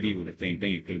maybe it was the same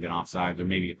thing. It could have been offside or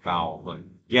maybe a foul. But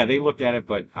yeah, they looked at it,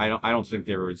 but I don't think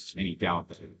there was any doubt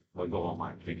that it was a goal, in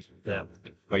my opinion. Yeah.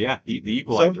 But yeah, the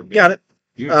equalizer. So, got it.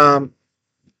 Beautiful.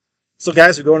 So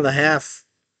guys, we go into the half.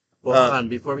 Well, hold on.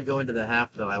 Before we go into the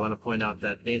half, though, I want to point out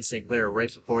that Dane St. Clair,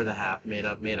 right before the half, made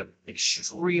a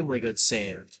extremely good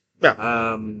save.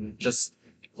 Yeah. Just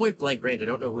point blank range. I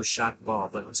don't know who shot the ball,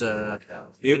 but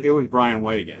It was Brian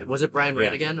White again. was it Brian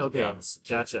Wright Yeah. again? Okay, Yeah.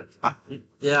 gotcha.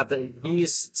 Yeah, but he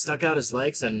stuck out his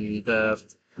legs and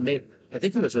made. I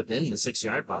think he was within the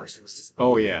 6-yard box.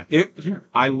 Oh yeah.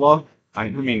 I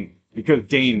mean, because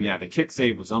Dane, yeah, the kick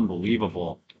save was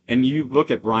unbelievable. And you look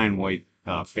at Brian White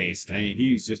face, I mean,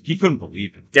 he couldn't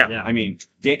believe it. Yeah. I mean,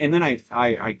 and then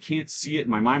I can't see it in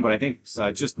my mind, but I think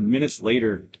just minutes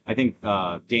later, I think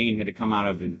Dane had to come out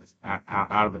of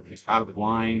the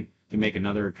line to make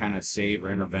another kind of save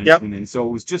or intervention. Yep. And so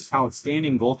it was just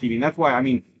outstanding goalkeeping. That's why, I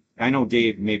mean, I know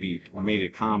Dave maybe made a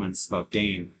comment about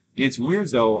Dane. It's weird,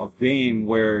 though, of Dane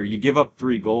where you give up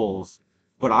 3 goals,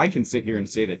 but I can sit here and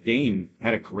say that Dane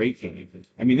had a great game.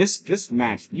 I mean, this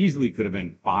match easily could have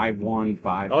been 5-1,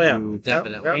 5-2. Oh, yeah.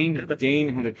 Definitely.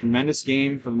 Dane had a tremendous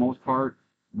game for the most part.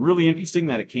 Really interesting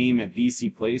that it came at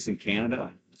BC Place in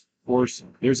Canada. Of course,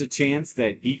 there's a chance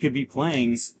that he could be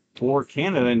playing for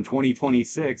Canada in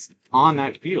 2026 on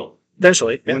that field.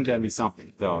 Potentially. Yeah. Wouldn't that be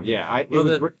something? So, yeah. I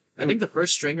think the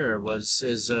first stringer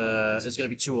is going to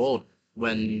be too old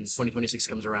when 2026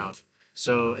 comes around.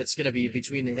 So it's going to be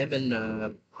between him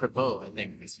and Crepeau, I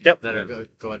think, Yep. that are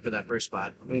going for that first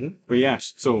spot. Mm-hmm. But yeah,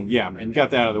 so yeah, and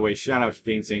got that out of the way. Shout out to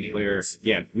Dane St. Clair.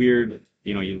 Yeah, weird.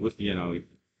 You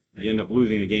end up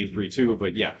losing the game 3-2.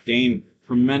 But yeah, Dane,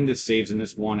 tremendous saves in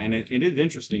this one, and it is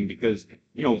interesting because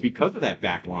because of that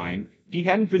back line, he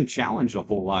hadn't been challenged a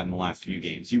whole lot in the last few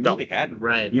games. He really hadn't.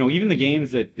 Right. Even the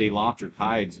games that they lost or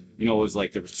tied, it was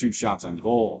like there was 2 shots on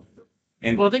goal.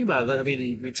 And Well, think about it. I mean,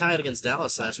 he tied against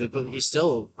Dallas last week, but he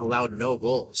still allowed no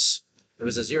goals. It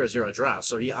was a 0-0 draw,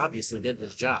 so he obviously did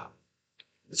his job.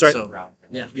 That's right. So,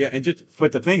 yeah. Yeah,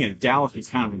 but the thing is, Dallas was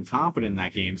kind of incompetent in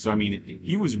that game. So I mean,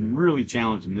 he was really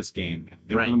challenged in this game.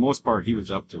 And Right. For the most part, he was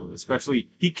up to it. Especially,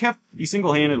 he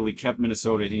single-handedly kept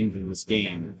Minnesota into this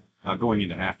game going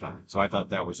into halftime. So I thought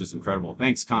that was just incredible.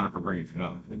 Thanks, Connor, for bringing it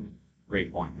up.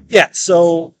 Great point. Yeah.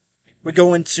 So we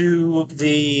go into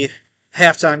the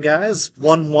halftime, guys.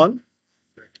 1-1,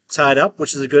 tied up,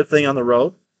 which is a good thing on the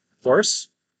road, of course.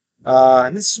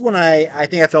 And this is when I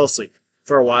think I fell asleep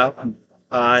for a while.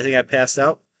 I think I passed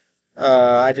out.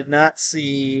 I did not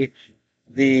see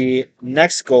the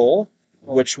next goal,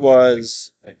 which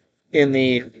was in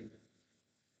the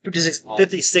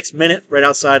 56th minute, right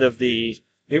outside of the.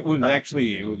 It was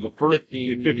the first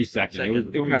 50 seconds.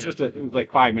 It was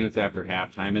like 5 minutes after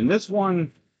halftime. And this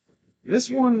one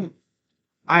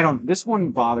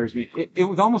bothers me. It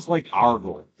was almost like our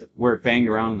goal, where it banged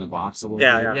around in the box a little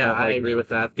bit. Yeah, I agree with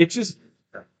that.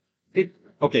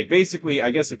 Okay, basically, I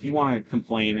guess if you want to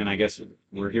complain, and I guess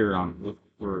we're here on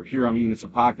Municipal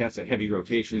Podcast at Heavy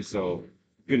Rotation, so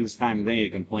good as time as any to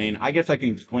complain. I guess I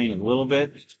can complain a little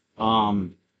bit.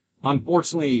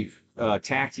 Unfortunately,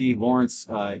 Taxi Lawrence,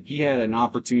 he had an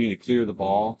opportunity to clear the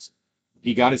ball.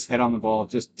 He got his head on the ball.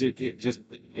 He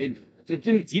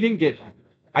didn't get.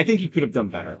 I think he could have done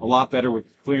better, a lot better with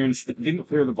clearance. It didn't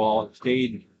clear the ball. It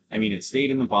stayed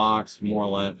in the box more or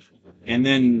less. And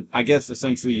then I guess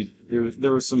essentially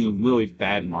there was some really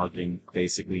bad marking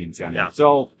basically in general. Yeah.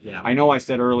 So Yeah. I know I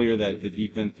said earlier that the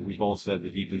defense, we both said the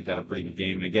defense had a pretty good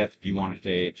game. And I guess if you want to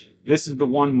say this is the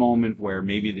one moment where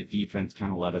maybe the defense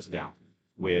kind of let us down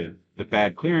with the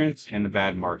bad clearance and the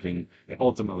bad marking that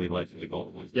ultimately led to the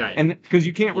goal. Yeah. And because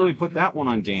you can't really put that one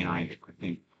on Dane either, I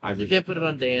think. You can't put it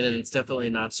on Dan, and it's definitely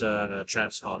not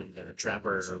Trap's fault either.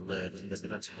 Trapper or Lid in the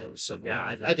defensive role. So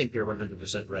yeah, I think you're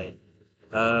 100% right.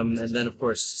 And then of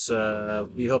course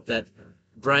we hope that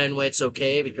Brian White's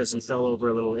okay because he fell over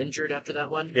a little injured after that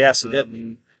one. Yes, he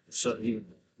did. So he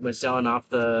went down off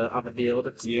the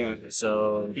field. Yeah.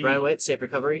 So Brian White, safe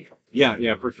recovery.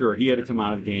 Yeah, for sure. He had to come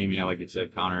out of the game, like you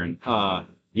said, Connor. And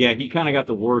Yeah, he kind of got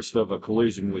the worst of a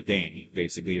collision with Danny.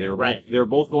 Basically, Right. they were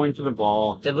both going for the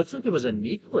ball. It looks like it was a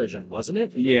knee collision, wasn't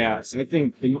it? Yeah, so I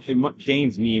think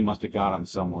Dane's knee must have got him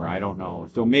somewhere. I don't know.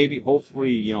 So maybe,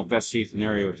 hopefully, best case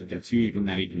scenario, it's a contusion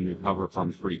that he can recover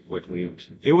from pretty quickly.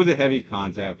 It was a heavy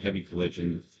contact, heavy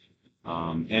collision.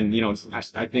 And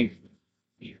I think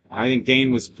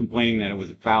Dane was complaining that it was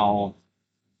a foul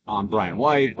on Brian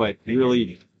White, but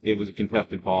really it was a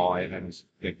contested ball. I don't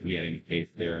think he had any case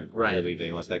there. Right. Really,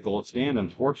 they let that goal stand,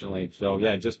 unfortunately. So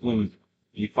yeah, just when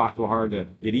he fought so hard to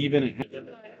get even. I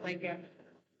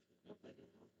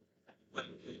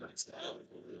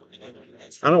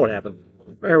don't know what happened.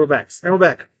 There, we're back. There, we're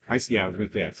back. I see. I was going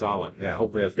to say I saw it. Yeah,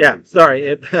 hopefully that's Yeah,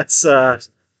 sorry. That's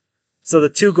so the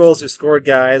 2 goals who scored,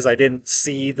 guys. I didn't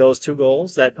see those 2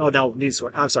 goals.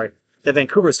 I'm sorry. That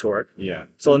Vancouver scored. Yeah.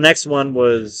 So the next one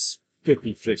was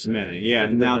 56 minutes. Yeah.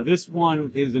 Now this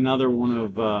one is another one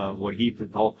of what he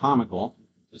could call comical,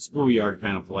 the schoolyard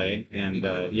kind of play, and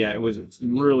yeah, it was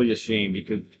really a shame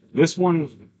because this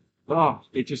one, I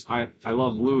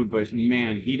love Lude, but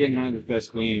man, he didn't have his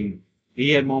best game.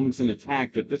 He had moments in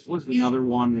attack, but this was another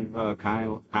one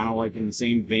kind of like in the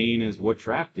same vein as what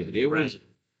Trap did. It was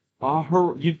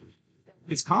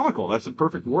it's comical. That's a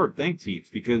perfect word. Thanks, Heath,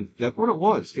 because that's what it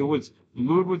was. It was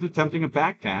Lude was attempting a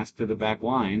back pass to the back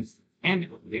lines, and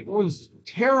it was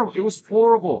terrible. It was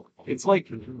horrible. It's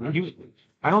like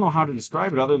I don't know how to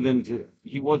describe it other than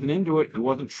he wasn't into it. He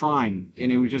wasn't trying,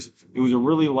 and it was a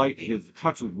really light. His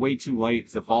touch was way too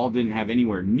light. The ball didn't have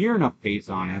anywhere near enough pace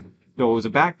on it. So it was a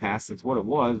back pass. That's what it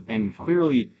was, and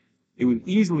clearly it was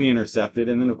easily intercepted.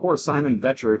 And then of course Simon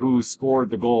Betcher, who scored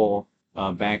the goal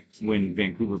back when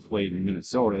Vancouver played in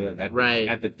Minnesota at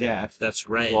the death. That's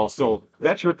right. Well, so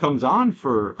Betcher comes on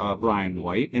for Brian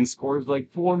White and scores like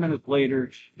 4 minutes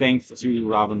later, thanks to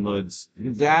Robin Lud's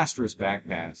disastrous back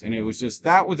pass. And it was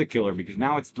that was a killer because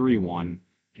now it's 3-1,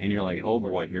 and you're like, oh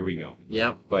boy, here we go.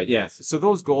 Yep. But yes, so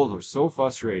those goals are so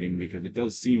frustrating because it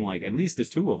does seem like at least the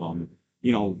 2 of them,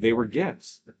 they were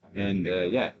gifts. And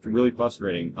yeah, really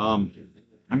frustrating. I'm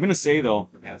gonna say though,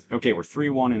 okay, we're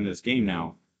 3-1 in this game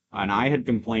now. And I had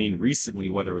complained recently,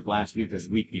 whether it was last week or the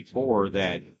week before,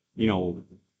 that the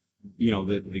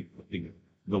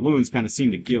Loons kind of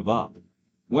seemed to give up.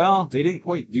 Well, they didn't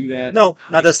quite do that. no,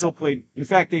 not They this. still played. In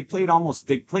fact, they played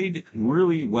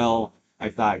really well. I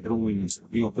thought, the Loons,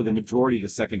 for the majority of the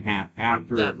second half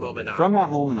after That moment on. from that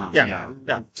moment on.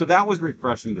 Yeah. So that was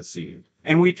refreshing to see,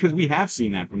 and because we have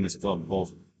seen that from this club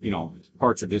both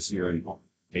parts of this year and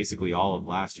basically all of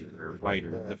last year.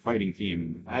 The fighting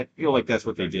team. I feel like that's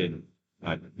what they did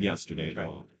yesterday.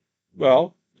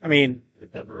 Well, I mean,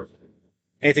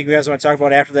 anything you guys want to talk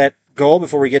about after that goal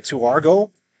before we get to our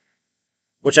goal,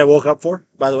 which I woke up for,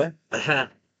 by the way?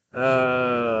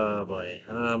 Oh boy.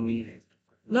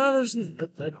 No, there's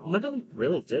nothing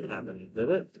really did happen, did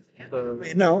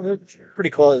it? No, they're pretty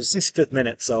close. 65th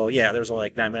minute, so yeah, there's only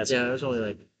like 9 minutes. Yeah, there's only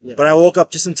like. Yeah. But I woke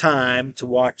up just in time to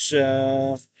watch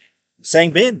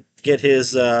Sang Bin get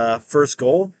his first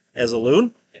goal as a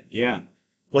Loon Yeah.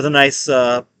 with a nice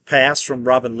pass from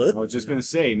Robin I Lud. was just gonna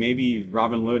say maybe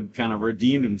Robin Lud kind of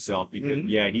redeemed himself because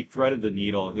Mhm. he threaded the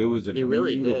needle. It was a He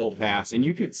really beautiful did. pass, and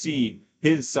you could see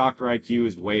his soccer IQ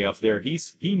is way up there. He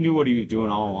knew what he was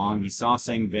doing all along. He saw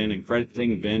Sang Bin and credit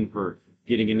Sang Bin for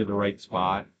getting into the right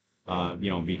spot,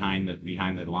 behind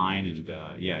the line, and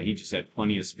he just had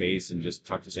plenty of space and just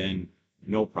tucked it in,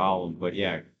 no problem. But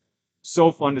yeah,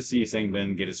 so fun to see Sang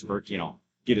Bin get his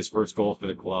first goal for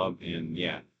the club, and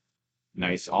yeah.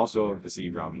 Nice also to see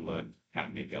Robin Lud kind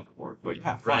of make up for it. But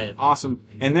yeah, fun. Right. Awesome.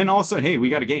 And then also, hey, we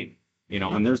got a game.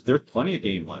 And there's plenty of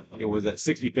game left. It was at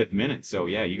 65th minute, so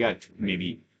yeah, you got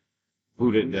maybe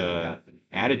booted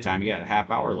added time. You got a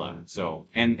half hour left. So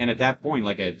and at that point,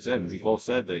 like I said, we both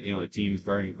said that the team's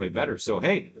starting to play better. So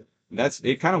hey,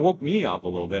 it kind of woke me up a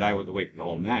little bit. I was awake for the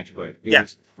whole match, but it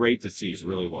was great to see. It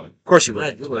really was. Of course you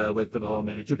Right, were. you were awake for the whole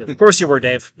match. Of course you were,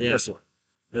 Dave. Yeah.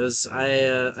 Because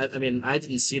I mean, I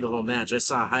didn't see the whole match. I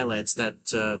saw highlights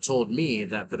that told me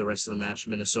that for the rest of the match,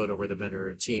 Minnesota were the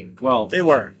better team. Well, They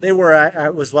were. I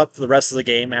was up for the rest of the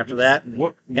game after that,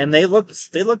 and they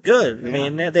looked good. I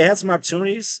mean, they had some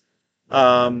opportunities.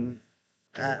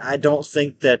 I don't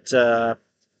think that. I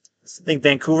think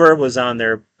Vancouver was on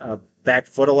their back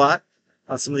foot a lot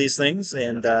on some of these things,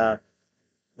 and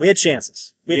we had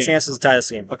chances. We had chances to tie this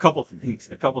game. A couple things.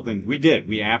 We did.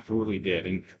 We absolutely did.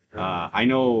 And I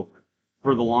know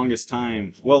for the longest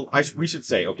time. Well, we should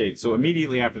say, okay. So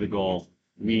immediately after the goal,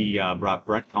 we brought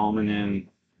Brett Coleman in,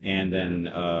 and then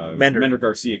Mender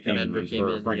Garcia came in for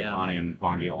Francopani and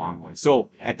Bongi along with. So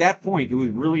at that point, it was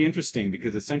really interesting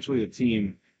because essentially the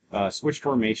team switched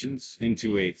formations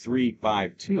into a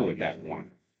 3-5-2 at that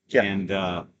point. Yeah. And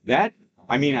that,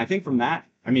 I mean, I think from that,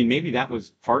 I mean, maybe that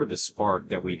was part of the spark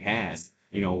that we had,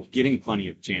 getting plenty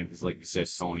of chances, like you said,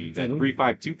 Tony, that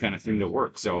 3-5-2 kind of seemed to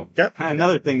work. So Yep.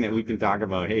 another thing that we can talk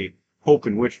about, hey, hope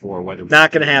and wish for, whether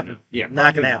Not going to happen. Yeah,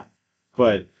 Not going to happen.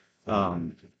 But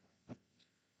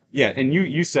yeah, and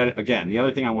you said it again. The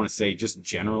other thing I want to say, just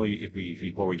generally,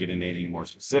 before we get into anything more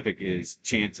specific, is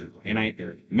chances.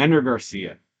 And Mender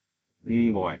Garcia,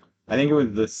 boy, I think it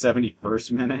was the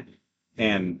 71st minute,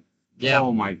 and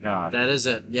oh my God, that is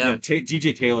it. Yeah,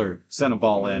 DJ Taylor sent a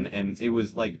ball in, and it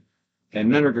was like, and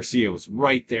Mender Garcia was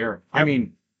right there. I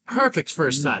mean, perfect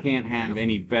first time. Can't have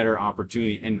any better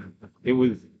opportunity, and it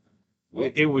was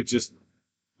just.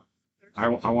 I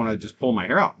want to just pull my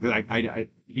hair out.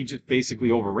 He just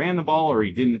basically overran the ball, or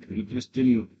he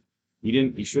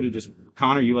should have just,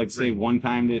 Connor, you like to say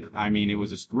one-timed it. I mean, it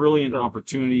was a brilliant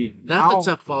opportunity. That's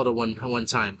a tough ball to one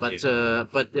time, but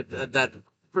that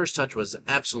first touch was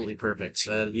absolutely perfect.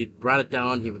 He brought it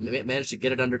down. He managed to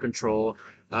get it under control.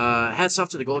 Hats off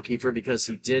to the goalkeeper because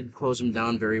he did close him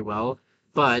down very well,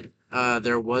 but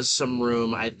there was some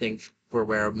room, I think, for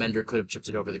where Mender could have chipped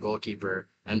it over the goalkeeper,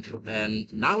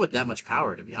 and not with that much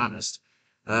power, to be honest,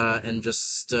 and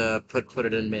just put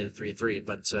it in, made it 3-3.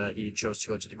 But he chose to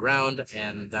go to the ground,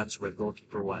 and that's where the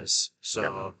goalkeeper was.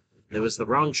 So it was the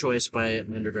wrong choice by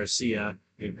Mender Garcia.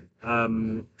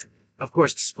 Of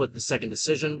course, to split the second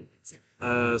decision.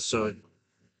 So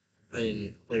I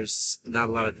mean, there's not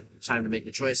a lot of time to make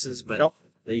the choices, but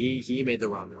he made the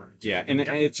wrong one. Yeah, and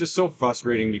it's just so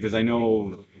frustrating because I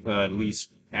know at least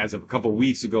as of a couple of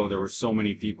weeks ago, there were so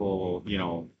many people,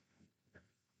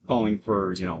 calling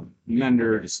for,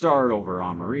 Mender to start over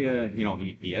Amarilla.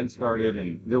 He had started,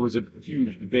 and there was a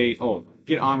huge debate. Oh,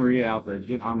 get Amarilla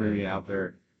out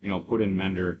there, put in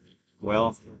Mender.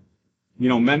 Well,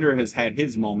 Mender has had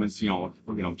his moments,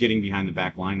 getting behind the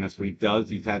back line. That's what he does.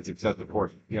 He's had success, of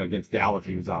course, against Dallas.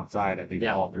 He was outside, I think,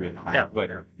 all three of them. Yeah. But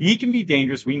he can be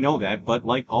dangerous. We know that. But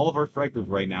like all of our strikers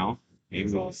right now, maybe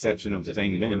with the exception of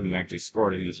Zhang Bin, who actually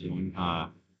scored in this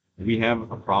one, we have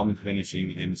a problem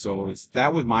finishing. And so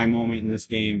that was my moment in this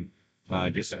game.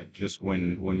 Just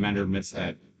when Mender missed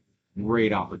that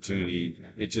great opportunity,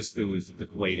 it was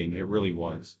deflating. It really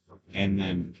was. And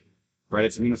then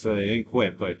credit to Minnesota, they didn't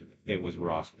quit, but it was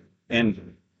rough.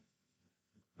 And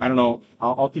I don't know,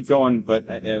 I'll keep going, but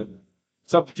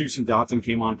substitution Dotson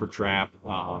came on for Trapp.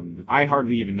 I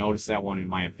hardly even noticed that one, in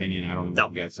my opinion. I don't know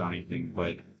if you guys saw anything,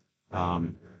 but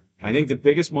I think the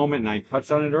biggest moment, and I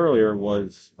touched on it earlier,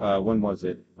 was when was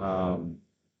it? It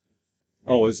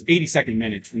was 82nd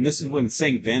minute, and this is when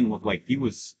Sang Ben looked like he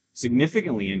was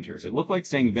significantly injured. It looked like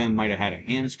Sang Ben might have had a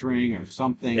hamstring or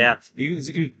something. Yeah. He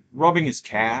was rubbing his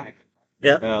calf.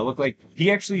 Yeah. Looked like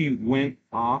he actually went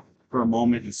off for a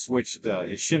moment and switched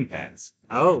his shin pads.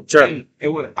 Oh, sure. And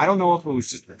I don't know if it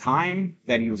was just the time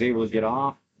that he was able to get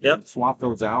off. Yep. Swap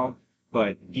those out,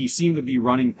 but he seemed to be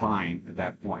running fine at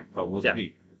that point. But we'll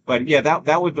see. But yeah,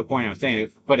 that was the point I was saying.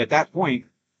 But at that point,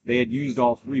 they had used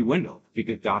all three windows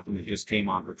because Dotson just came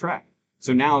on for Trapp.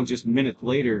 So now, just minutes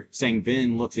later, Sang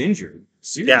Bin looks injured,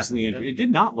 seriously injured. It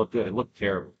did not look good. It looked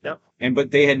terrible. Yep.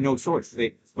 But they had no choice.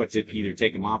 But to either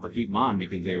take him off or keep him on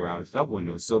because they were out of sub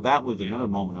windows. So that was another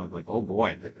moment I was like, oh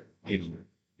boy.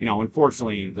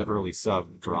 Unfortunately, the early sub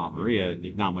for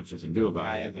Amarilla, not much you can do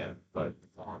about it. But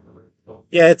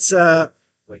yeah, it's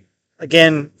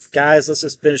again, guys, let's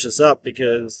just finish this up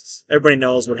because everybody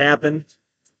knows what happened.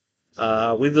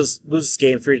 We lose this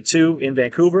game 3-2 in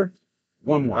Vancouver.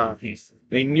 One more.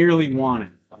 They nearly won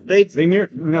it. They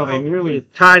nearly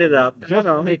tied it up.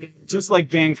 Just like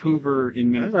Vancouver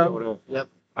in Minnesota. Yep.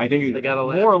 I think They got a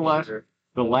more or less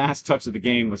the last touch of the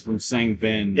game was from Sang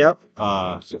Bin. Yep.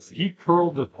 He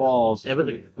curled the balls. It was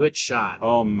a good shot.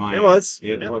 Oh my! It was.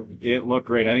 It looked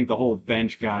great. I think the whole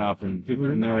bench got up, and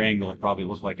from their angle, it probably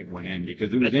looked like it went in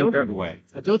because it was inches away.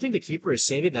 I don't think the keeper is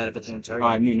saving that if it's on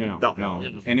target.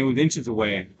 No. And it was inches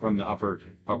away from the upper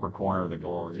corner of the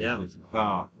goal. Yeah.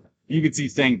 You could see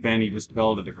Sang Ben. He just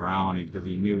fell to the ground because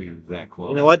he knew he was that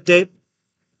close. You know what, Dave?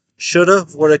 Shoulda,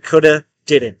 woulda, coulda,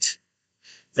 didn't.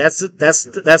 That's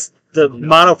the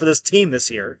motto for this team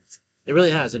this year. It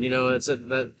really has, and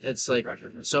it's like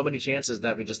so many chances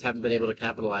that we just haven't been able to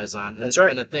capitalize on. That's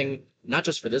right. And a thing, not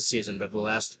just for this season, but for the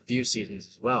last few seasons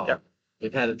as well. Yeah.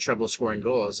 We've had trouble scoring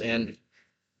goals, and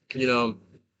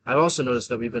I've also noticed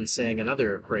that we've been saying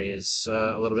another phrase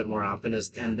a little bit more often,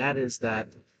 and that is that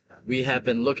we have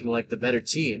been looking like the better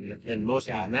team in most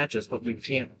of these matches, but we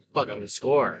can't fucking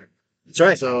score. That's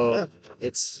right. So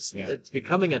Yeah. it's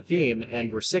becoming a theme,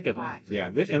 and we're sick of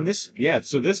it.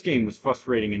 So this game was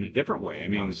frustrating in a different way. I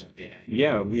mean,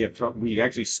 yeah, we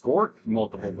actually scored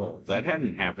multiple goals. That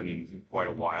hadn't happened in quite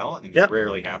a while, and Yep. it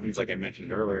rarely happens, like I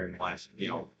mentioned earlier in the last,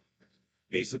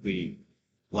 basically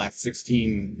last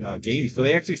 16 games. So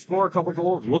they actually score a couple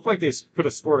goals. Looked like they could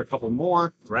have scored a couple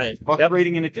more. Right.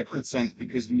 Frustrating in a different sense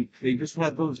because they just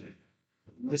had those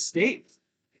mistakes.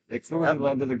 They clearly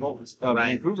led to the goals,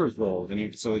 Vancouver's goals,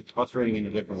 and so it's frustrating in a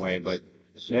different way. But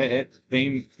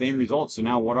same results. So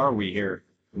now what are we here?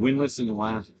 Winless in the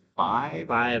last five.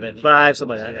 Five,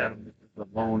 something like that. Yeah. The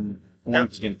lone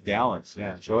points against Dallas.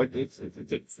 Yeah. So it's a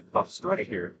tough stretch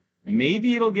here.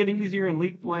 Maybe it'll get easier in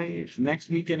league play. It's next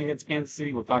weekend against Kansas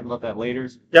City. We'll talk about that later.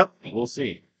 Yep. We'll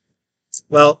see.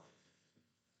 Well,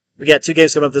 we got 2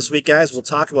 games coming up this week, guys. We'll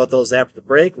talk about those after the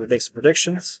break. We'll make some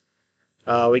predictions.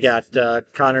 We got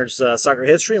Connor's soccer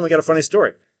history, and we got a funny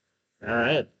story. All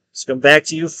right. Let's come back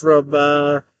to you from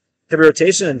Heavy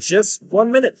Rotation in just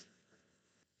 1 minute.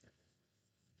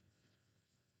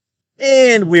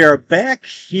 And we are back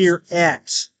here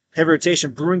at Heavy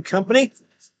Rotation Brewing Company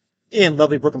in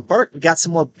lovely Brooklyn Park. We got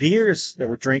some more beers that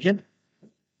we're drinking.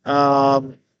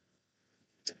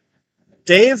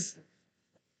 Dave,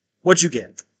 what'd you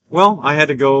get? Well, I had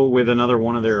to go with another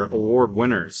one of their award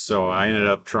winners, so I ended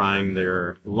up trying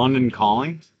their London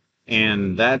Calling,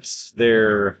 and that's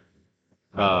their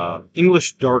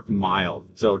English Dark Mild.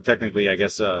 So technically, I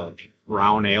guess a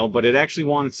brown ale, but it actually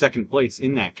won second place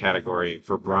in that category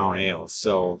for brown ales.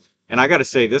 So, and I got to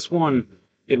say, this one,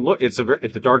 it's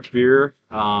a dark beer,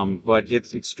 but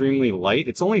it's extremely light.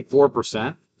 It's only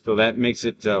 4%. So that makes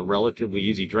it relatively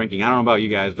easy drinking. I don't know about you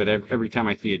guys, but every time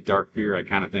I see a dark beer, I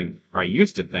kind of think, or I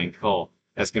used to think, oh,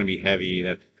 that's going to be heavy,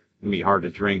 that's going to be hard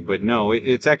to drink. But no,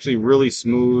 it's actually really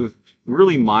smooth,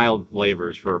 really mild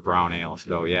flavors for a brown ale.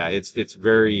 So yeah, it's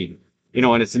very,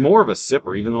 and it's more of a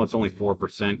sipper, even though it's only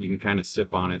 4%, you can kind of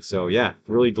sip on it. So yeah,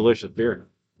 really delicious beer.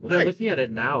 Well, I'm looking at it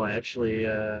now, actually.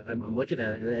 I'm looking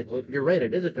at it. You're right,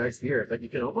 it is a dark beer, but you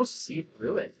can almost see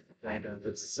through it, kind of.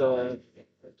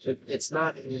 It's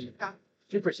not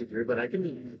super see-through, but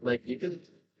you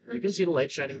can see the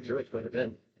light shining through it quite a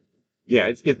bit.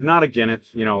 Yeah, it's not a Guinness,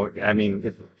 I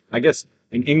mean, I guess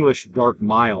an English dark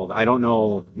mild. I don't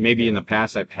know, maybe in the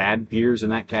past I've had beers in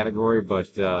that category,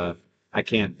 but I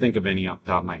can't think of any off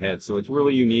the top of my head. So it's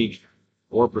really unique.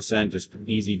 4%, just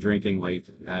easy drinking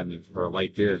for a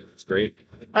light beer. It's great.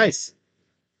 Nice.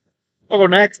 I'll go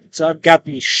next. So I've got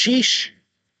the Sheesh,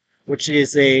 which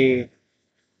is a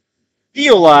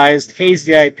theolized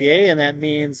hazy IPA, and that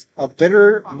means a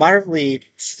bitter, moderately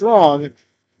strong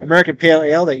American pale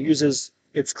ale that uses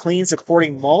its clean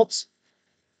supporting malts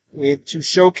to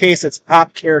showcase its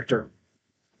hop character.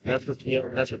 That's what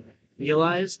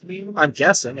theolized means? I'm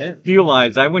guessing. Yeah.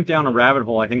 Theolized. I went down a rabbit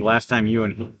hole, I think, last time you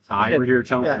and I were here,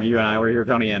 Tony. Yeah. You and I were here,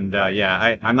 Tony, and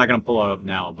I'm not going to pull it up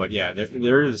now, but yeah,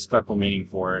 there is a special meaning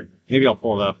for it. Maybe I'll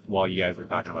pull it up while you guys are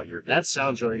talking about your... That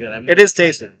sounds really good. It is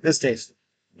tasty. It's tasty.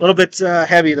 A little bit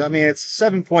heavy, though. I mean, it's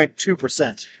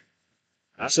 7.2%.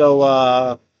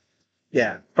 So,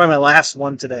 yeah, probably my last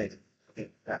one today.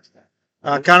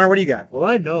 Connor, what do you got? Well,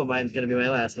 I know mine's going to be my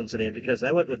last one today because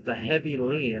I went with the Heavy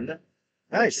Lean.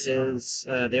 Nice.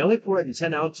 They only pour it in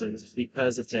 10 ounces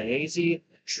because it's a hazy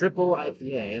triple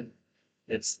IPA.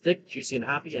 It's thick, juicy, and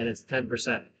hoppy, and it's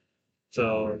 10%.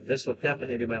 So this will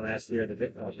definitely be my last beer of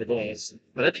the day.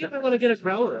 But I think I want to get a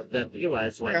growler of that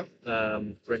realized one.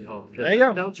 Bring home. There you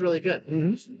go. It sounds really good.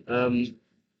 Mm-hmm.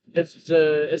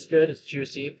 It's good. It's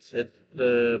juicy.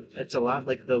 It's a lot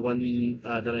like the one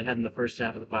that I had in the first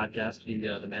half of the podcast,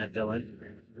 the Mad Villain.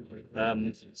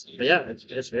 But yeah,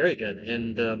 it's very good,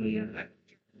 and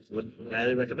would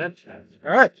highly recommend.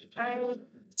 All right.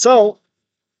 So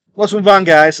let's move on,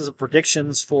 guys, to the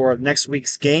predictions for next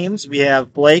week's games. We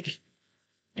have Blake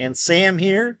and Sam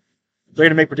here. They're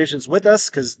going to make predictions with us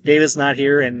because David's not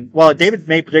here. And, well, David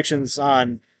made predictions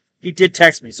he did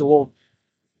text me, so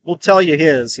we'll tell you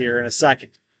his here in a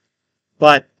second.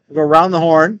 But we'll go around the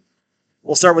horn.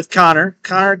 We'll start with Connor.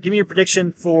 Connor, give me your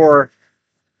prediction for,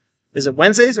 is it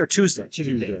Wednesdays or Tuesday?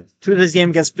 Tuesday's game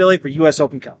against Philly for U.S.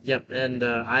 Open Cup. Yep, and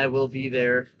I will be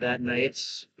there that night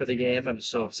for the game. I'm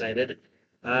so excited.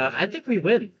 I think we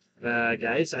win,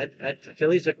 guys.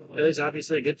 Philly's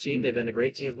obviously a good team. They've been a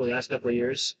great team for the last couple of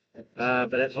years.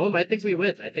 But at home, I think we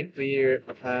win. I think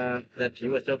that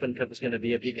U.S. Open Cup is going to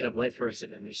be a beacon of light for us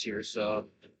again this year. So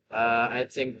I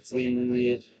think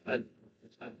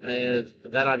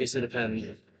that obviously depends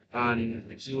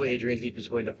on who Adrian Heath is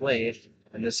going to play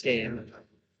in this game.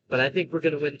 But I think we're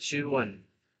going to win 2-1.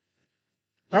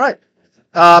 All right.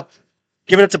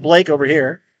 Giving it to Blake over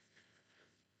here.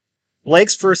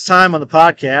 Blake's first time on the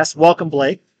podcast. Welcome,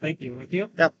 Blake. Thank you. Thank you.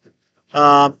 Yep.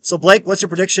 So, Blake, what's your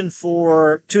prediction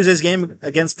for Tuesday's game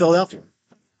against Philadelphia?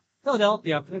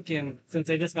 Philadelphia, thinking since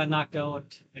they just got knocked out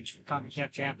in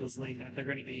CONCACAF Champions League, they're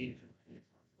going to be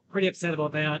pretty upset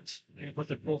about that. They're going to put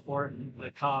their full force in the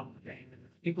cup.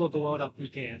 People will go out on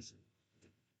PKs.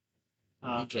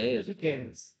 PKs.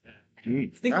 PKs.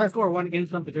 Mm. I think they'll score one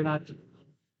against them, but they're not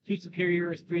too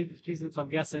superior season, so I'm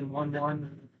guessing 1-1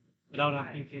 without on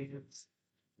PKs.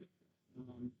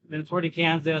 Then for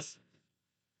Kansas,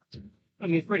 I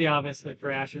mean, it's pretty obvious that for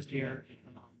Ashes here.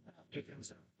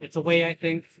 It's away, I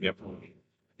think. Yep. I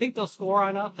think they'll score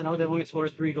on us. I know they only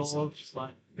scored 3 goals, but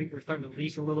I think we're starting to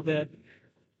leak a little bit.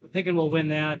 I'm thinking we'll win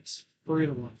that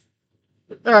 3-1.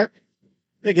 All right.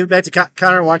 Yeah, give it back to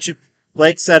Connor. Why don't you?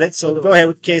 Blake said it, so go ahead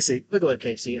with Casey. We'll go with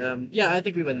Casey. Yeah, I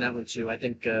think we win that one too. I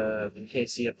think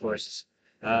Casey, of course.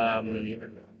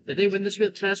 Did they win this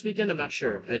past weekend? I'm not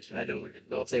sure. I don't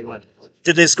know if they won.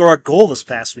 Did they score a goal this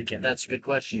past weekend? That's a good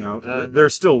question. No, they're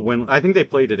still win. I think they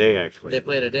play today, actually. They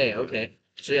play today. Okay.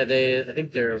 So yeah, I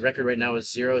think their record right now is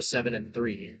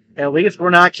 0-7-3. At least we're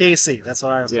not Casey. That's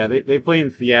what I was. Yeah, they play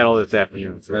in Seattle this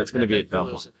afternoon, so that's going to be a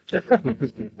tough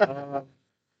one.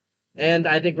 And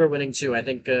I think we're winning too. I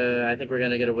think we're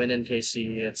gonna get a win in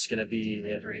KC. It's gonna be.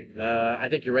 I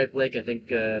think you're right, Blake. I think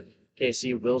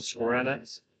KC will score on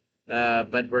us.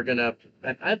 But we're gonna.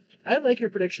 I like your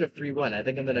prediction of 3-1. I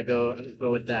think I'm gonna go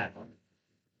with that.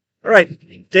 All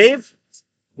right, Dave.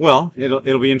 Well, it'll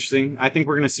be interesting. I think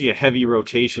we're going to see a heavy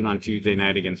rotation on Tuesday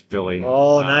night against Philly.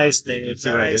 Oh, nice, Dave. See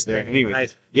what I Nice, did there? Dave. Anyway,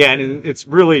 Nice. yeah, and it's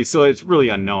really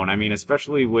unknown. I mean,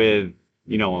 especially with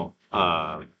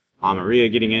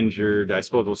Amarilla getting injured. I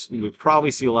suppose we'll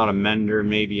probably see a lot of Mender.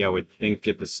 Maybe I would think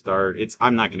at the start.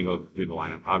 I'm not going to go through the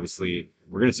lineup. Obviously,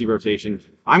 we're going to see rotation.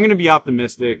 I'm going to be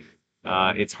optimistic.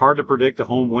 It's hard to predict a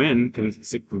home win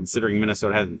considering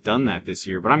Minnesota hasn't done that this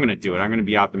year. But I'm going to do it. I'm going to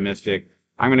be optimistic.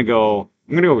 I'm going to go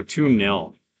with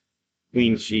 2-0.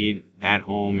 Clean sheet at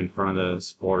home in front of the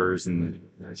supporters and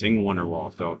sing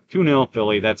Wonderwall. So 2-0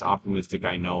 Philly. That's optimistic,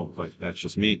 I know, but that's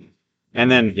just me. And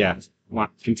then, yeah,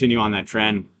 want to continue on that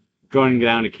trend. Going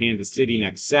down to Kansas City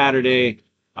next Saturday.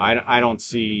 I don't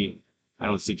see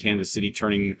Kansas City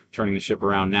turning the ship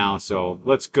around now. So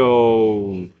let's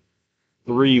go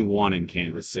 3-1 in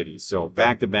Kansas City. So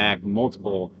back-to-back,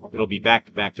 it'll be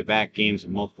back-to-back games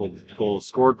with multiple goals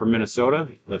scored for Minnesota.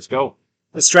 Let's go.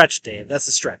 The stretch, Dave. That's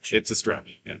the stretch. It's a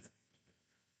stretch. Yeah.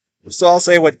 So I'll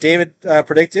say what David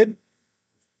predicted.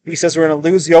 He says we're going to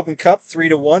lose the Open Cup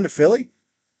 3-1 to Philly.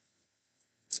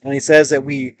 And he says that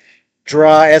we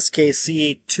draw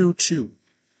SKC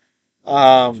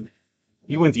 2-2.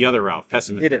 He went the other route,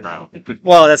 pessimistic route.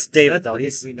 Well, that's David, though.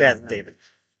 He's bad, David.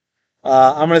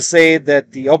 I'm going to say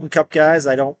that the Open Cup guys,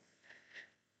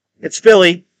 it's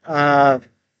Philly. Tough.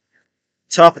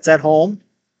 It's at home.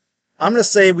 I'm going to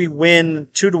say we win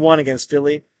 2-1 against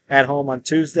Philly at home on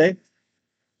Tuesday.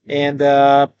 And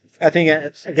I think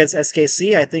against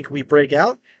SKC, I think we break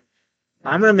out.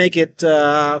 I'm going to make it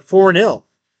 4-0.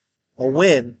 A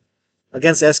win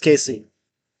against SKC.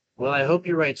 Well, I hope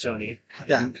you're right, Sony.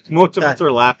 Yeah. Most of us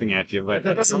are laughing at you, but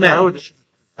It doesn't matter.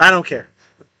 I don't care.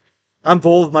 I'm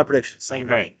bold with my predictions.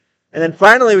 okay. And then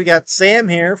finally, we got Sam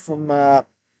here from Pot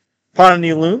of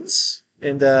New Loons.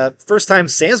 And first time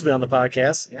Sam's been on the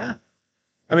podcast. Yeah,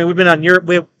 I mean, we've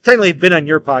technically been on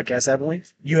your podcast, haven't we?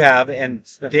 you have, and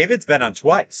David's been on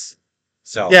twice.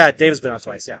 So Yeah, Dave's been on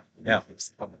twice, yeah. yeah.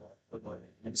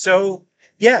 So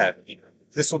yeah,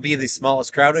 this will be the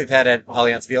smallest crowd we've had at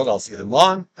Allianz Field all season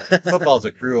long. Football's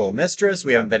a cruel mistress.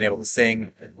 We haven't been able to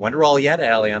sing Wonderwall yet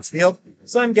at Allianz Field.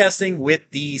 So I'm guessing with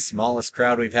the smallest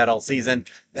crowd we've had all season,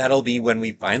 that'll be when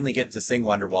we finally get to sing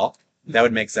Wonderwall. That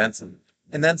would make sense.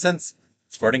 And then since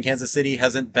Sporting Kansas City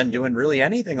hasn't been doing really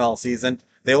anything all season,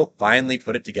 they will finally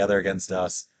put it together against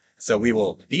us. So we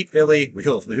will beat Philly. We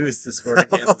will lose to Sporting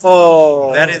Kansas City.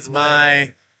 Oh, That is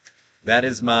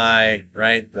my,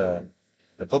 right? The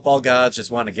football gods just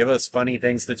want to give us funny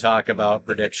things to talk about.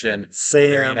 Prediction. There you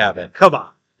Sam. have it. Come on.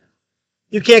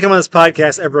 You can't come on this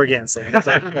podcast ever again, Sam.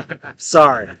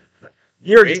 Sorry.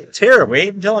 You're terrible.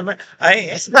 Wait until I'm not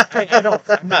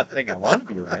thinking I want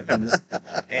to be right. I'm just,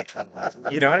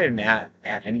 I didn't add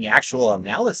any actual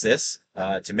analysis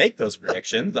to make those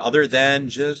predictions other than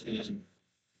just,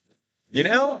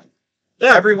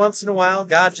 every once in a while,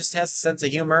 God just has a sense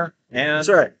of humor. And That's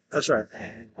right. That's right.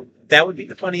 that would be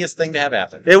the funniest thing to have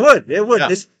happen. It would. Yeah.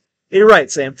 You're right,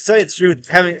 Sam. To tell you the truth,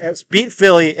 having beat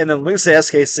Philly and then lose to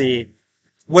SKC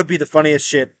would be the funniest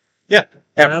shit. Yeah.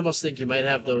 I almost think you might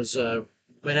have those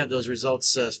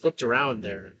results flipped around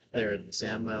there,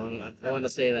 Sam. I want to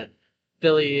say that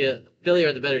Philly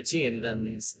are the better team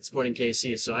than Sporting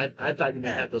KC, so I thought you might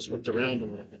have those flipped around a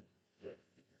little bit.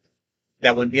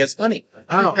 That wouldn't be as funny.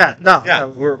 Oh, Yeah, no. Yeah,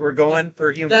 we're going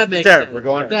for humor. that makes There, sense. We're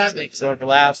going That makes going sense. for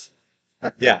laughs.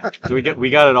 Yeah. So we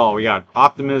got it all. We got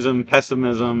optimism,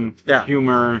 pessimism, Yeah.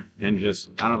 humor, and just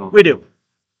I don't know. We do.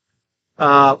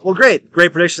 Well, great.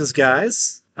 Great predictions,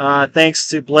 guys. Thanks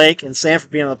to Blake and Sam for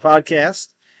being on the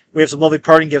podcast. We have some lovely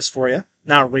parting gifts for you.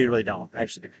 No, we really don't,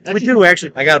 actually. We do,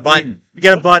 actually. I got a button. We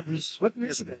got a button. What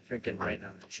is it drinking right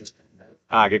now? Good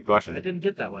I question. didn't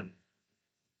get that one.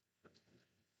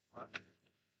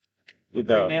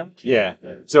 Yeah.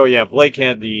 So yeah, Blake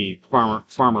had the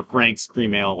Farmer Frank's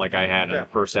cream ale like I had in the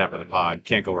first half of the pod.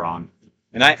 Can't go wrong.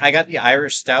 And I got the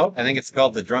Irish Stout. I think it's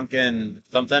called the Drunken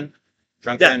something.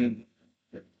 Drunken.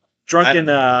 Drunken,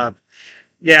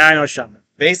 yeah, I know something.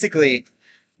 Basically,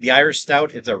 the Irish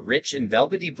Stout is a rich and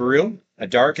velvety brew, a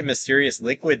dark and mysterious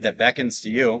liquid that beckons to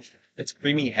you. Its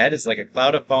creamy head is like a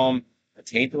cloud of foam, a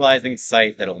tantalizing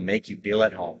sight that'll make you feel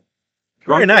at home.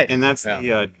 Very nice. And that's Yeah.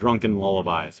 the Drunken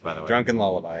Lullabies, by the way. Drunken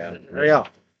Lullaby. Yeah. There you go.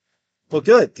 Well,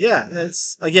 good. Yeah,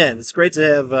 it's great to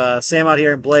have Sam out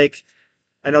here and Blake.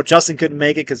 I know Justin couldn't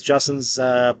make it because Justin's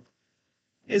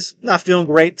is not feeling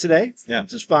great today. Yeah.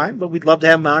 Which is fine, but we'd love to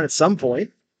have him on at some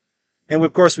point. And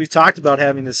of course, we've talked about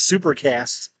having this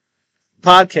supercast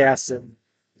podcast, and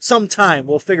sometime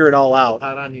we'll figure it all out.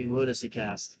 Hot on you, Lunacy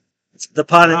Cast. The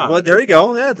pod. Ah. Well, there you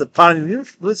go. Yeah, the pod and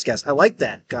Lutzcast. I like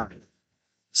that. God.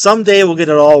 Someday we'll get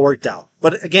it all worked out.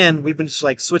 But again, we've been just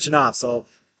like switching off. So,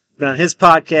 been on his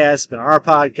podcast, been on our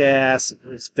podcast.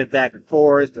 It's been back and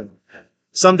forth, and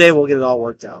someday we'll get it all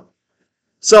worked out.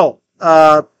 So,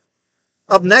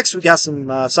 up next, we got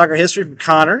some soccer history from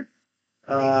Connor.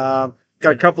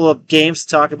 Got a couple of games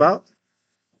to talk about.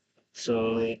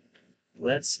 So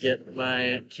let's get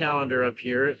my calendar up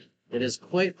here. It is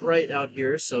quite bright out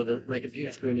here, so my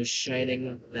computer screen is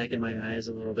shining back in my eyes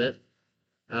a little bit.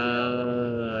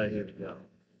 Here we go.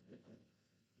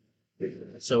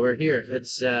 So we're here.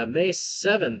 It's May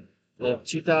 7th of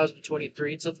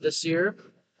 2023. It's of this year.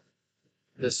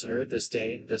 This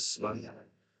month.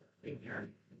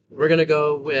 We're going to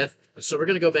go with, so we're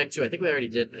going to go back to, I think I already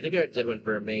did one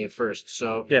for May 1st.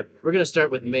 So Yep. we're going to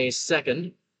start with May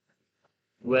 2nd,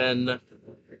 when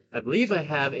I believe I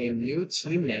have a new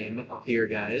team name here,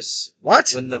 guys.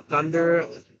 What? When the Thunder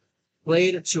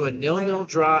played to a 0-0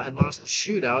 draw and lost a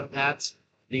shootout at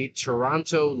the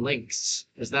Toronto Lynx.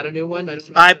 Is that a new one? I don't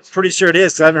know. I'm pretty sure it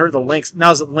is, because I haven't heard the Lynx.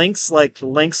 Now, is it Lynx like the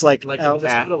Lynx like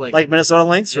Minnesota Lynx. like Minnesota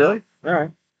Lynx? Yeah. Really? All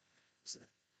right.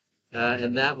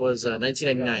 And that was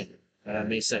 1999,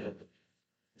 May 2nd.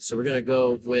 So we're going to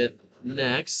go with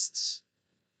next.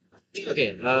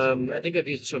 Okay, I think I've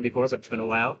used this one before, but it's been a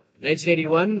while.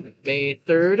 1981, May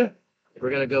 3rd. We're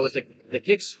going to go with the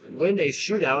Kicks win a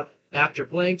shootout after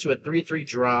playing to a 3-3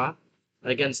 draw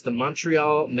against the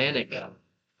Montreal Manic.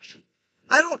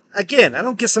 I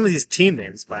don't get some of these team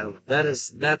names, by the way.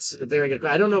 That's a very good.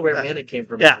 I don't know where Manic came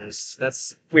from. Yeah.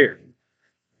 That's Weird.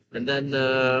 And then,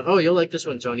 you'll like this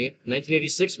one, Tony.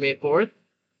 1986, May 4th.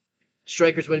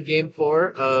 Strikers win Game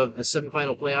 4 of the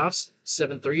semifinal playoffs,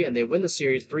 7-3, and they win the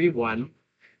series 3-1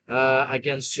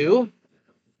 against who?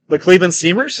 The Cleveland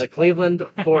Steamers? The Cleveland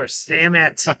Force. Damn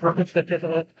it.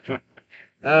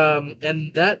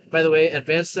 And that, by the way,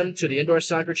 advanced them to the Indoor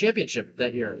Soccer Championship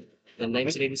that year in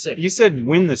 1986. You said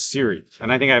win the series,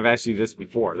 and I think I've asked you this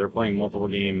before. They're playing multiple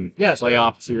game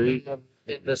playoff series.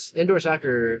 In this Indoor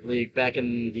Soccer League back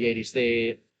in the 80s,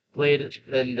 they played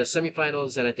in the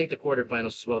semifinals and I think the quarterfinals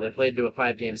as well. They played to a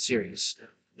 5-game series.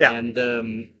 Yeah. And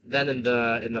then in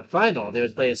the final, they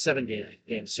would play a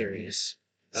 7-game series.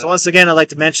 So once again, I'd like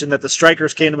to mention that the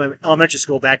Strikers came to my elementary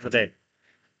school back in the day.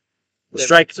 The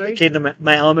Sorry? Strike came to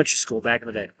my elementary school back in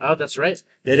the day. Oh, that's right.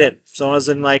 They did. So when I was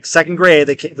in like second grade,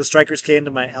 the Strikers came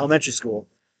to my elementary school.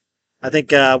 I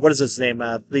think what is his name?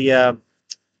 The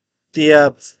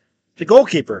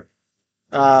goalkeeper.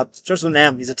 Starts with an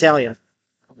M. He's Italian.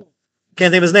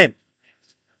 Can't think of his name.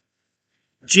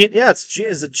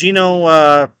 Is it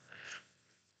Gino?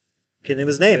 Can't think of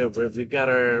his name. We've got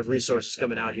our resources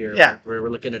coming out here. Yeah. We're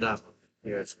looking it up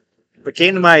here. But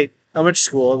came to my elementary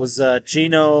school. It was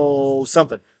Gino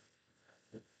something.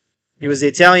 He was the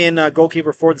Italian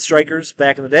goalkeeper for the Strikers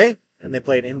back in the day, and they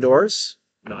played indoors.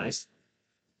 Nice.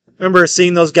 I remember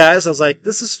seeing those guys. I was like,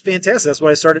 "This is fantastic."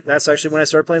 That's actually when I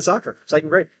started playing soccer. Second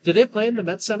grade. Did they play in the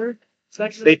Met Center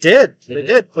section? They did. They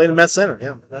did play in the Met Center.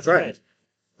 Yeah, That's right.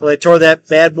 Well, they tore that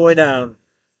bad boy down.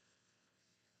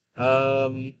 All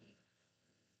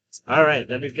right,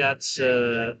 then we've got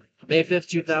May 5th,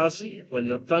 2000, when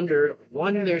the Thunder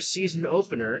won their season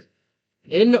opener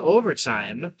in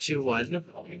overtime, 2-1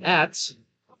 at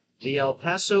the El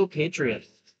Paso Patriots.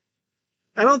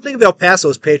 I don't think of El Paso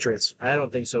as Patriots. I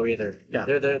don't think so either. Yeah.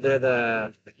 They're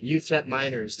the UTEP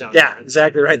Miners down Yeah, there.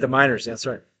 exactly right. The Miners. That's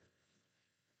right.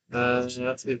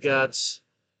 We've got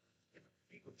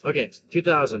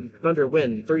 2000 Thunder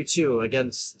win 3-2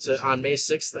 against on May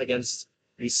 6th against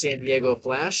the San Diego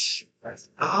Flash.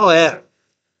 Oh yeah.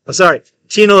 I'm sorry.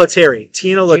 Tino Lettieri.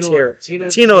 Tino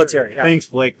Lettieri. Yeah. Thanks,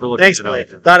 Blake, for looking Thanks, it up. Blake.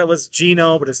 Thought it was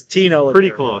Gino, but it's Tino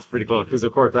Lettieri. Pretty close. Because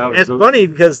of course that was It's funny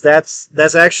because that's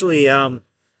actually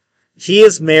he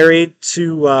is married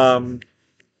to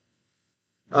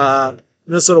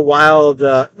Minnesota Wild,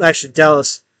 actually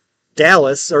Dallas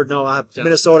or no,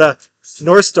 Minnesota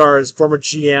North Stars former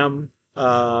GM.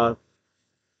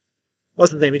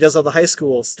 What's his name? He does all the high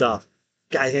school stuff.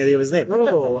 God, I can't think of his name.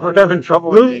 Oh, I'm having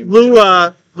trouble with names. Lou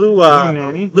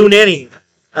Nanny? Lou Nanny.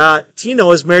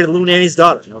 Tino is married to Lou Nanny's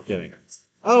daughter. No kidding.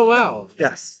 oh wow.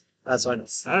 Yes, that's what I know.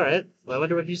 All right. Well, I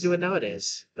wonder what he's doing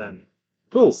nowadays then.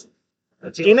 Cool.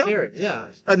 Tino? Yeah.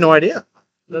 I had no idea.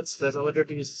 That's. I wonder if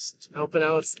he's helping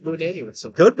out Lou Nanny with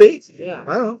something. Could be. Yeah.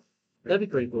 I don't know. That'd be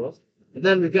pretty cool. And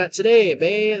then we've got today,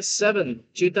 May 7th,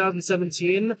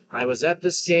 2017. I was at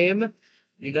this game.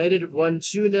 United won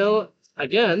 2-0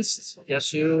 against, guess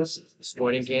who?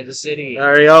 Sporting Kansas City.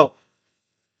 There you go.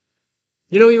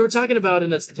 You know, we were talking about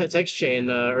in a text chain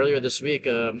earlier this week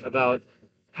about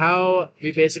how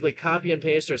we basically copy and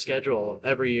paste our schedule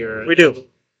every year. We do.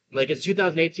 Like in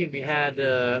 2018, we had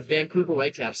Vancouver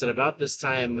Whitecaps at about this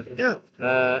time Yeah.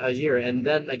 a year. And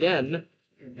then again,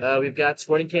 we've got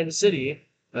Sporting Kansas City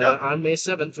on May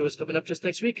 7th, who is coming up just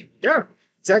next week. Yeah.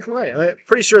 Exactly right. I'm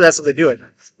pretty sure that's what they do it.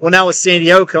 Well, now with San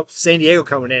Diego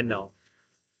coming in, though,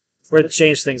 we're going to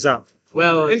change things up.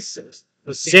 Well,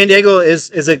 San Diego is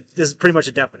pretty much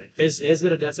a definite. Is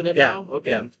it a definite Yeah. now?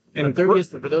 Okay. Yeah. And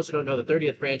 30th, for those who don't know, the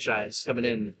 30th franchise coming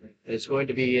in is going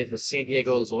to be the San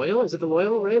Diego Loyal. Is it the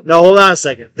Loyal, right? No, hold on a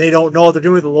second. They don't know what they're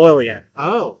doing with the Loyal yet.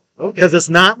 Oh, okay. Because it's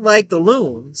not like the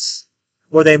Loons,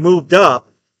 where they moved up.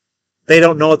 They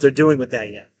don't know what they're doing with that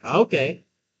yet. Okay.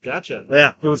 Gotcha.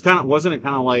 Yeah. It was wasn't it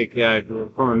kind of like,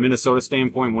 from a Minnesota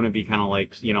standpoint, wouldn't it be kind of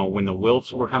like, when the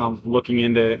Wilfs were kind of looking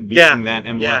into being that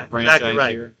MLS franchise exactly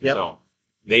right. here? Yep. So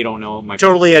they don't know.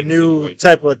 Totally a new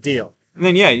type of deal. And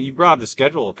then, you brought up the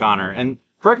schedule, Connor, and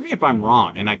correct me if I'm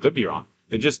wrong, and I could be wrong.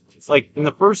 It's like in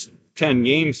the first 10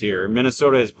 games here,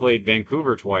 Minnesota has played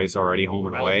Vancouver twice already, home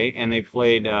and away, and they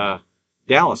played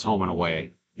Dallas home and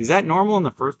away. Is that normal in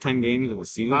the first 10 games of the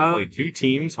season? Play two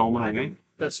teams home and away?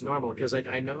 That's normal because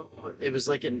I know it was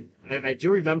like I do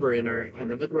remember in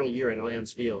the literal year in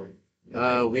Allianz Field,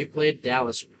 we played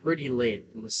Dallas pretty late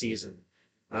in the season.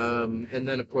 And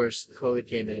then of course COVID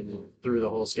came in and threw the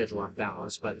whole schedule off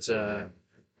balance. But you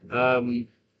know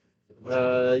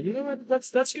what?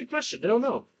 That's a good question. I don't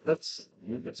know. That's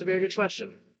a very good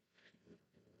question.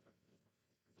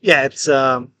 Yeah, it's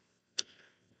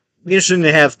interesting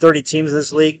to have 30 teams in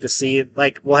this league to see.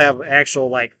 Like, we'll have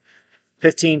actual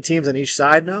 15 teams on each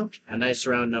side now. A nice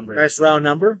round number. Nice round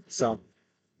number. So,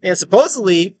 and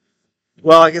supposedly,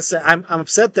 well, like I said, I'm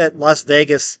upset that Las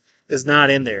Vegas is not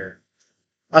in there.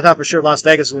 I thought for sure Las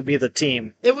Vegas would be the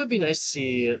team. It would be nice to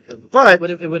see, But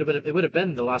it would have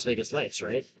been the Las Vegas Lights,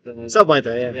 right? Something like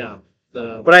that, yeah.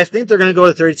 Yeah. But I think they're going to go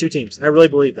to 32 teams. I really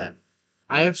believe that.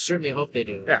 I certainly hope they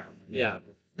do. Yeah. Yeah.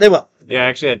 They will. Yeah, I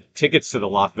actually had tickets to the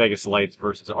Las Vegas Lights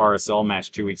versus RSL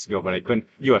match 2 weeks ago, but I couldn't.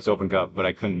 U.S. Open Cup, but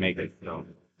I couldn't make it. So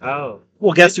Oh.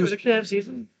 Well, guess Did you who's actually have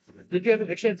season? Did you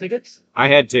actually have tickets? I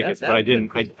had tickets, That but I would've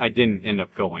didn't. been I didn't end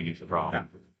up going. Is the problem.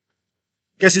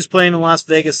 guess who's playing in Las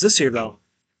Vegas this year though?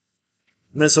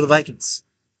 Minnesota Vikings.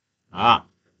 Ah,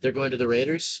 They're going to the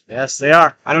Raiders. Yes, they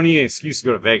are. I don't need an excuse to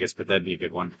go to Vegas, but that'd be a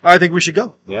good one. I think we should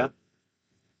go. Yeah.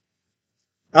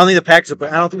 I don't think the Packers are.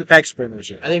 I don't think the Packers are playing this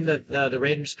year. I think that the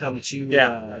Raiders come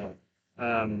to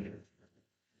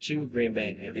to Green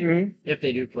Bay maybe, if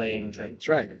they do play, That's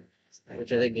right.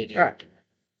 which I think they do. All right.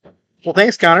 Well,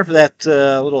 thanks, Connor, for that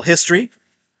little history.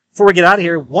 Before we get out of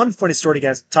here, one funny story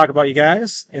to talk about, you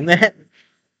guys, and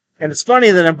it's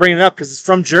funny that I'm bringing it up because it's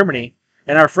from Germany,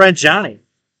 and our friend Johnny,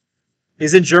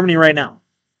 he's in Germany right now.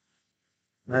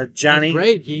 Johnny,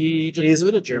 Great, he just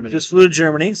flew to Germany. Just flew to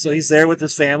Germany, so he's there with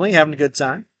his family, having a good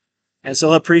time, and so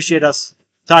he'll appreciate us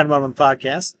talking about him on the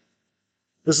podcast.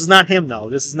 This is not him, though.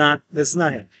 This is not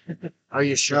him. Are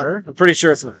you sure? I'm pretty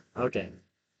sure it's not. Okay.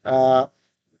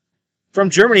 From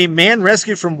Germany, man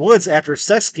rescued from woods after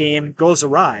sex game goes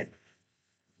awry.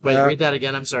 Wait, read that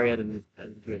again. I'm sorry, I didn't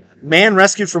hear that. Man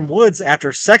rescued from woods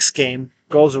after sex game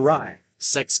goes awry.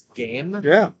 Sex game?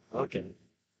 Yeah. Okay.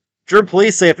 German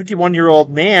police say a 51-year-old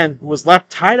man who was left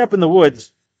tied up in the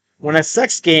woods when a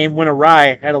sex game went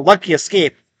awry, had a lucky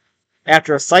escape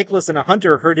after a cyclist and a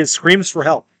hunter heard his screams for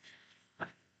help.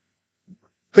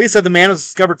 Police said the man was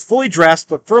discovered fully dressed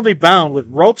but firmly bound with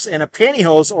ropes and a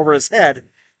pantyhose over his head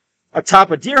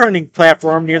atop a deer hunting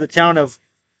platform near the town of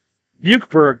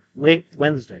Buchberg late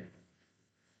Wednesday.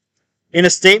 In a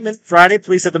statement Friday,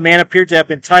 police said the man appeared to have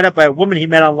been tied up by a woman he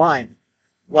met online.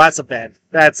 Well, that's a bad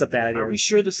idea. Are we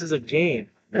sure this is a game?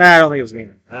 I don't think it was me.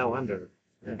 I wonder.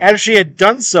 After she had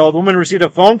done so, the woman received a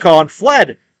phone call and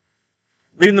fled,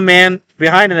 leaving the man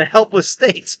behind in a helpless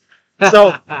state.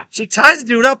 So she ties the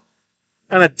dude up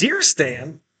on a deer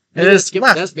stand and just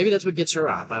left. Maybe that's what gets her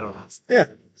off. I don't know. Yeah.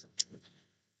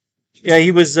 Yeah,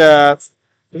 he was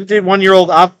 51-year-old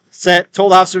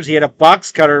told officers he had a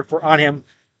box cutter on him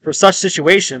for such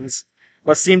situations,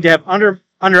 but seemed to have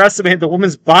underestimated the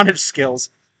woman's bondage skills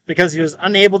because he was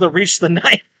unable to reach the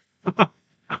knife.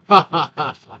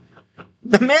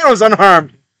 The man was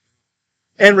unharmed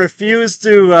and refused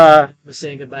to... We're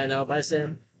saying goodbye now. Bye,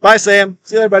 Sam. Bye, Sam.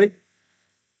 See you later, buddy.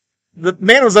 The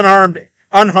man was unharmed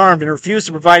and refused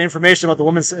to provide information about the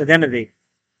woman's identity.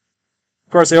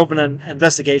 Of course, they opened an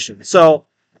investigation. So,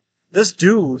 this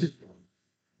dude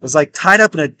was like tied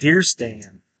up in a deer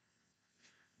stand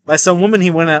by some woman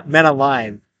he met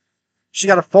online. She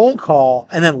got a phone call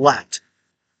and then left.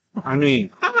 I mean,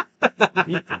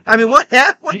 what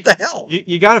happened? What the hell?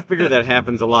 you got to figure that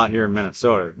happens a lot here in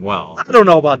Minnesota. Well, I don't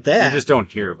know about you that. just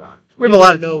don't hear about it. We have a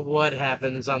lot of know what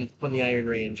happens on the Iron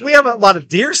Range. We have a lot of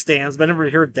deer stands, but I never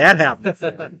heard that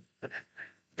happen.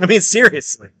 I mean,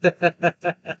 seriously.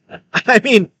 I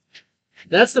mean,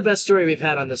 that's the best story we've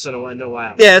had on this in a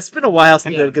while. Yeah, it's been a while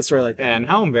since we had a good story like that. And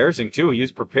how embarrassing too. He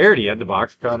was prepared. He had the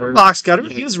box cutter.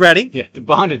 He was ready. Yeah, the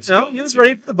bondage. No, he was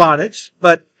ready for the bondage,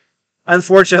 but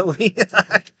unfortunately,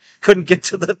 couldn't get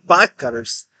to the box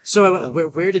cutters. So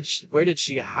where did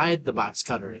she hide the box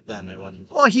cutter then? I wonder.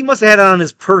 Well, he must have had it on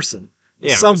his person.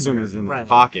 Yeah, somewhere. as soon as in the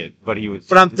pocket, but he was.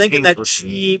 But I'm thinking that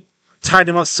she tied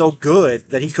him up so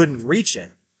good that he couldn't reach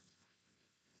it.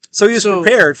 So he was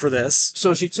prepared for this.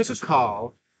 So she took a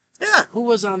call. Yeah. Who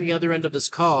was on the other end of this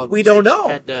call? We don't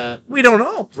know. We don't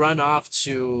know. Run off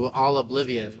to all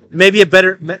oblivion. Maybe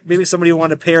somebody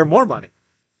wanted to pay her more money.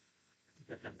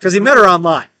 Because he met her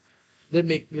online. Did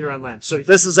meet her online. So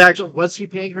this is actually... Was he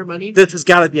paying her money? This has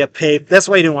got to be a pay... That's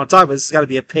why you didn't want to talk about it. This has got to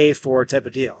be a pay-for type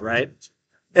of deal, right?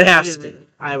 It has to be.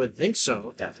 I would think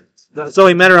so. Yeah. So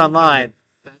he met her online.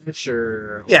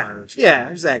 Sure. Yeah,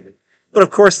 exactly. But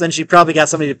of course, then she probably got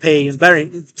somebody to pay even better.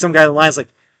 Some guy on the line's like,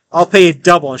 I'll pay you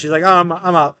double. And she's like, oh, I'm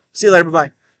out. See you later.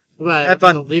 Bye-bye. Right. Have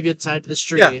fun. I'll leave you tied to the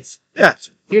tree. Yeah.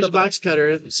 Here's a box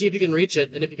cutter. See if you can reach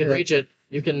it. And if you can reach it,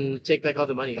 you can take back all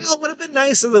the money. Well, it would have been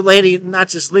nice of the lady not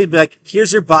just leave, be like,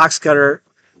 here's your box cutter.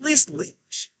 At least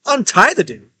untie the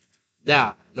dude.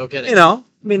 Yeah, no kidding. You know,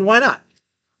 I mean, why not?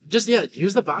 Just,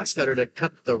 use the box cutter to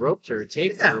cut the rope or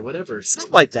tape or whatever.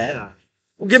 Something like that. Yeah.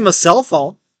 We'll give him a cell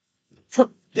phone.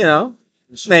 You know,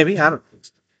 maybe. I don't know.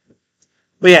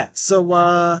 But yeah,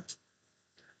 so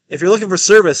if you're looking for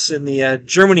service in the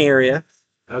Germany area,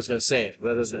 I was going to say,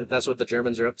 that's what the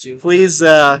Germans are up to. Please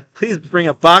bring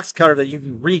a box cutter that you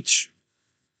can reach.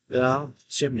 You know,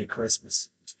 Jiminy Christmas.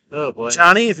 Oh, boy.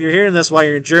 Johnny, if you're hearing this while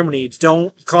you're in Germany,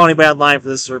 don't call anybody online for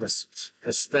this service.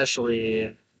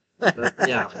 Especially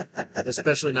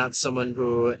not someone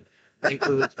who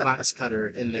includes box cutter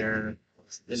in their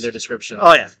description.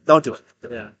 Oh, yeah. Don't do it.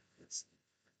 Yeah.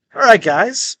 All right,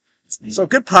 guys. So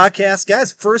good podcast,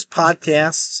 guys. First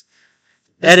podcast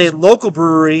at a local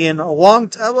brewery in a long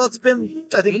time. Well, it's been,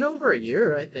 I think, over a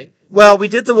year, I think. Well, we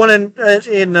did the one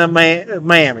in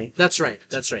Miami. That's right.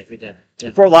 We did.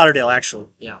 Yeah. Fort Lauderdale, actually.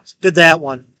 Yeah. Did that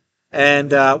one.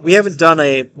 And we haven't done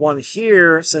a one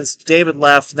here since David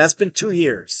left, and that's been 2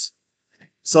 years.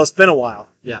 So it's been a while.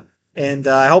 Yeah. And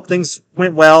I hope things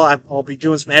went well. I'll be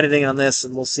doing some editing on this,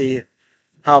 and we'll see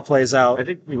how it plays out. I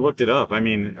think we looked it up. I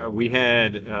mean, we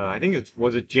had, I think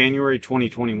was it January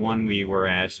 2021 we were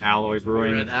at Alloy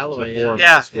Brewing. We were at Alloy,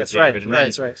 yeah. That's right.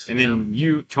 That's right. And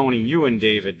then Tony, you and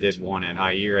David did one at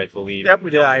Ayer, I believe. Yep, we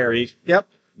did Ayer. Yep.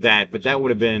 But that would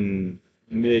have been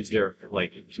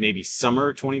maybe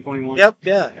summer 2021. Yep,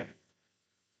 yeah.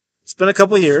 It's been a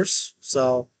couple of years,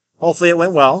 so hopefully it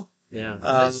went well. Yeah.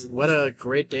 What a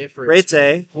great day for Great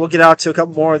day. We'll get out to a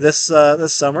couple more this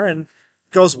summer, and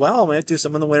goes well. We might do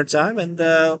some in the wintertime and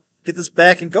get this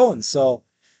back and going. So,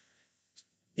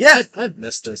 yeah. I've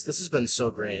missed this. This has been so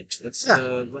great. It's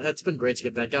been great to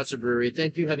get back out to Brewery.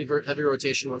 Thank you, Heavy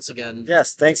Rotation, once again.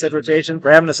 Yes, thanks, Heavy Rotation, for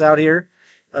having us out here.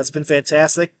 It's been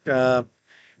fantastic.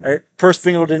 Our purse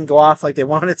bingo didn't go off like they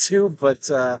wanted to, but,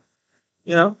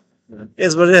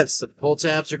 Is what it is. The pull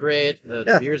tabs are great. The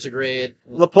Yeah. beers are great.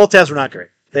 The pull tabs were not great.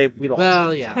 We lost.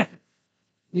 Well, yeah.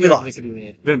 We lost. It could be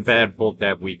made. Been bad pulled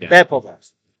that weekend. Bad pull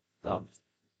tabs. So,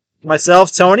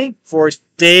 myself, Tony, for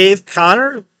Dave,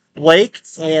 Connor, Blake,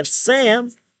 and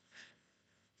Sam.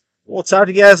 We'll talk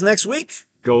to you guys next week.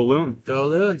 Go Loon. Go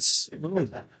Loons.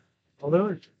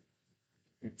 Although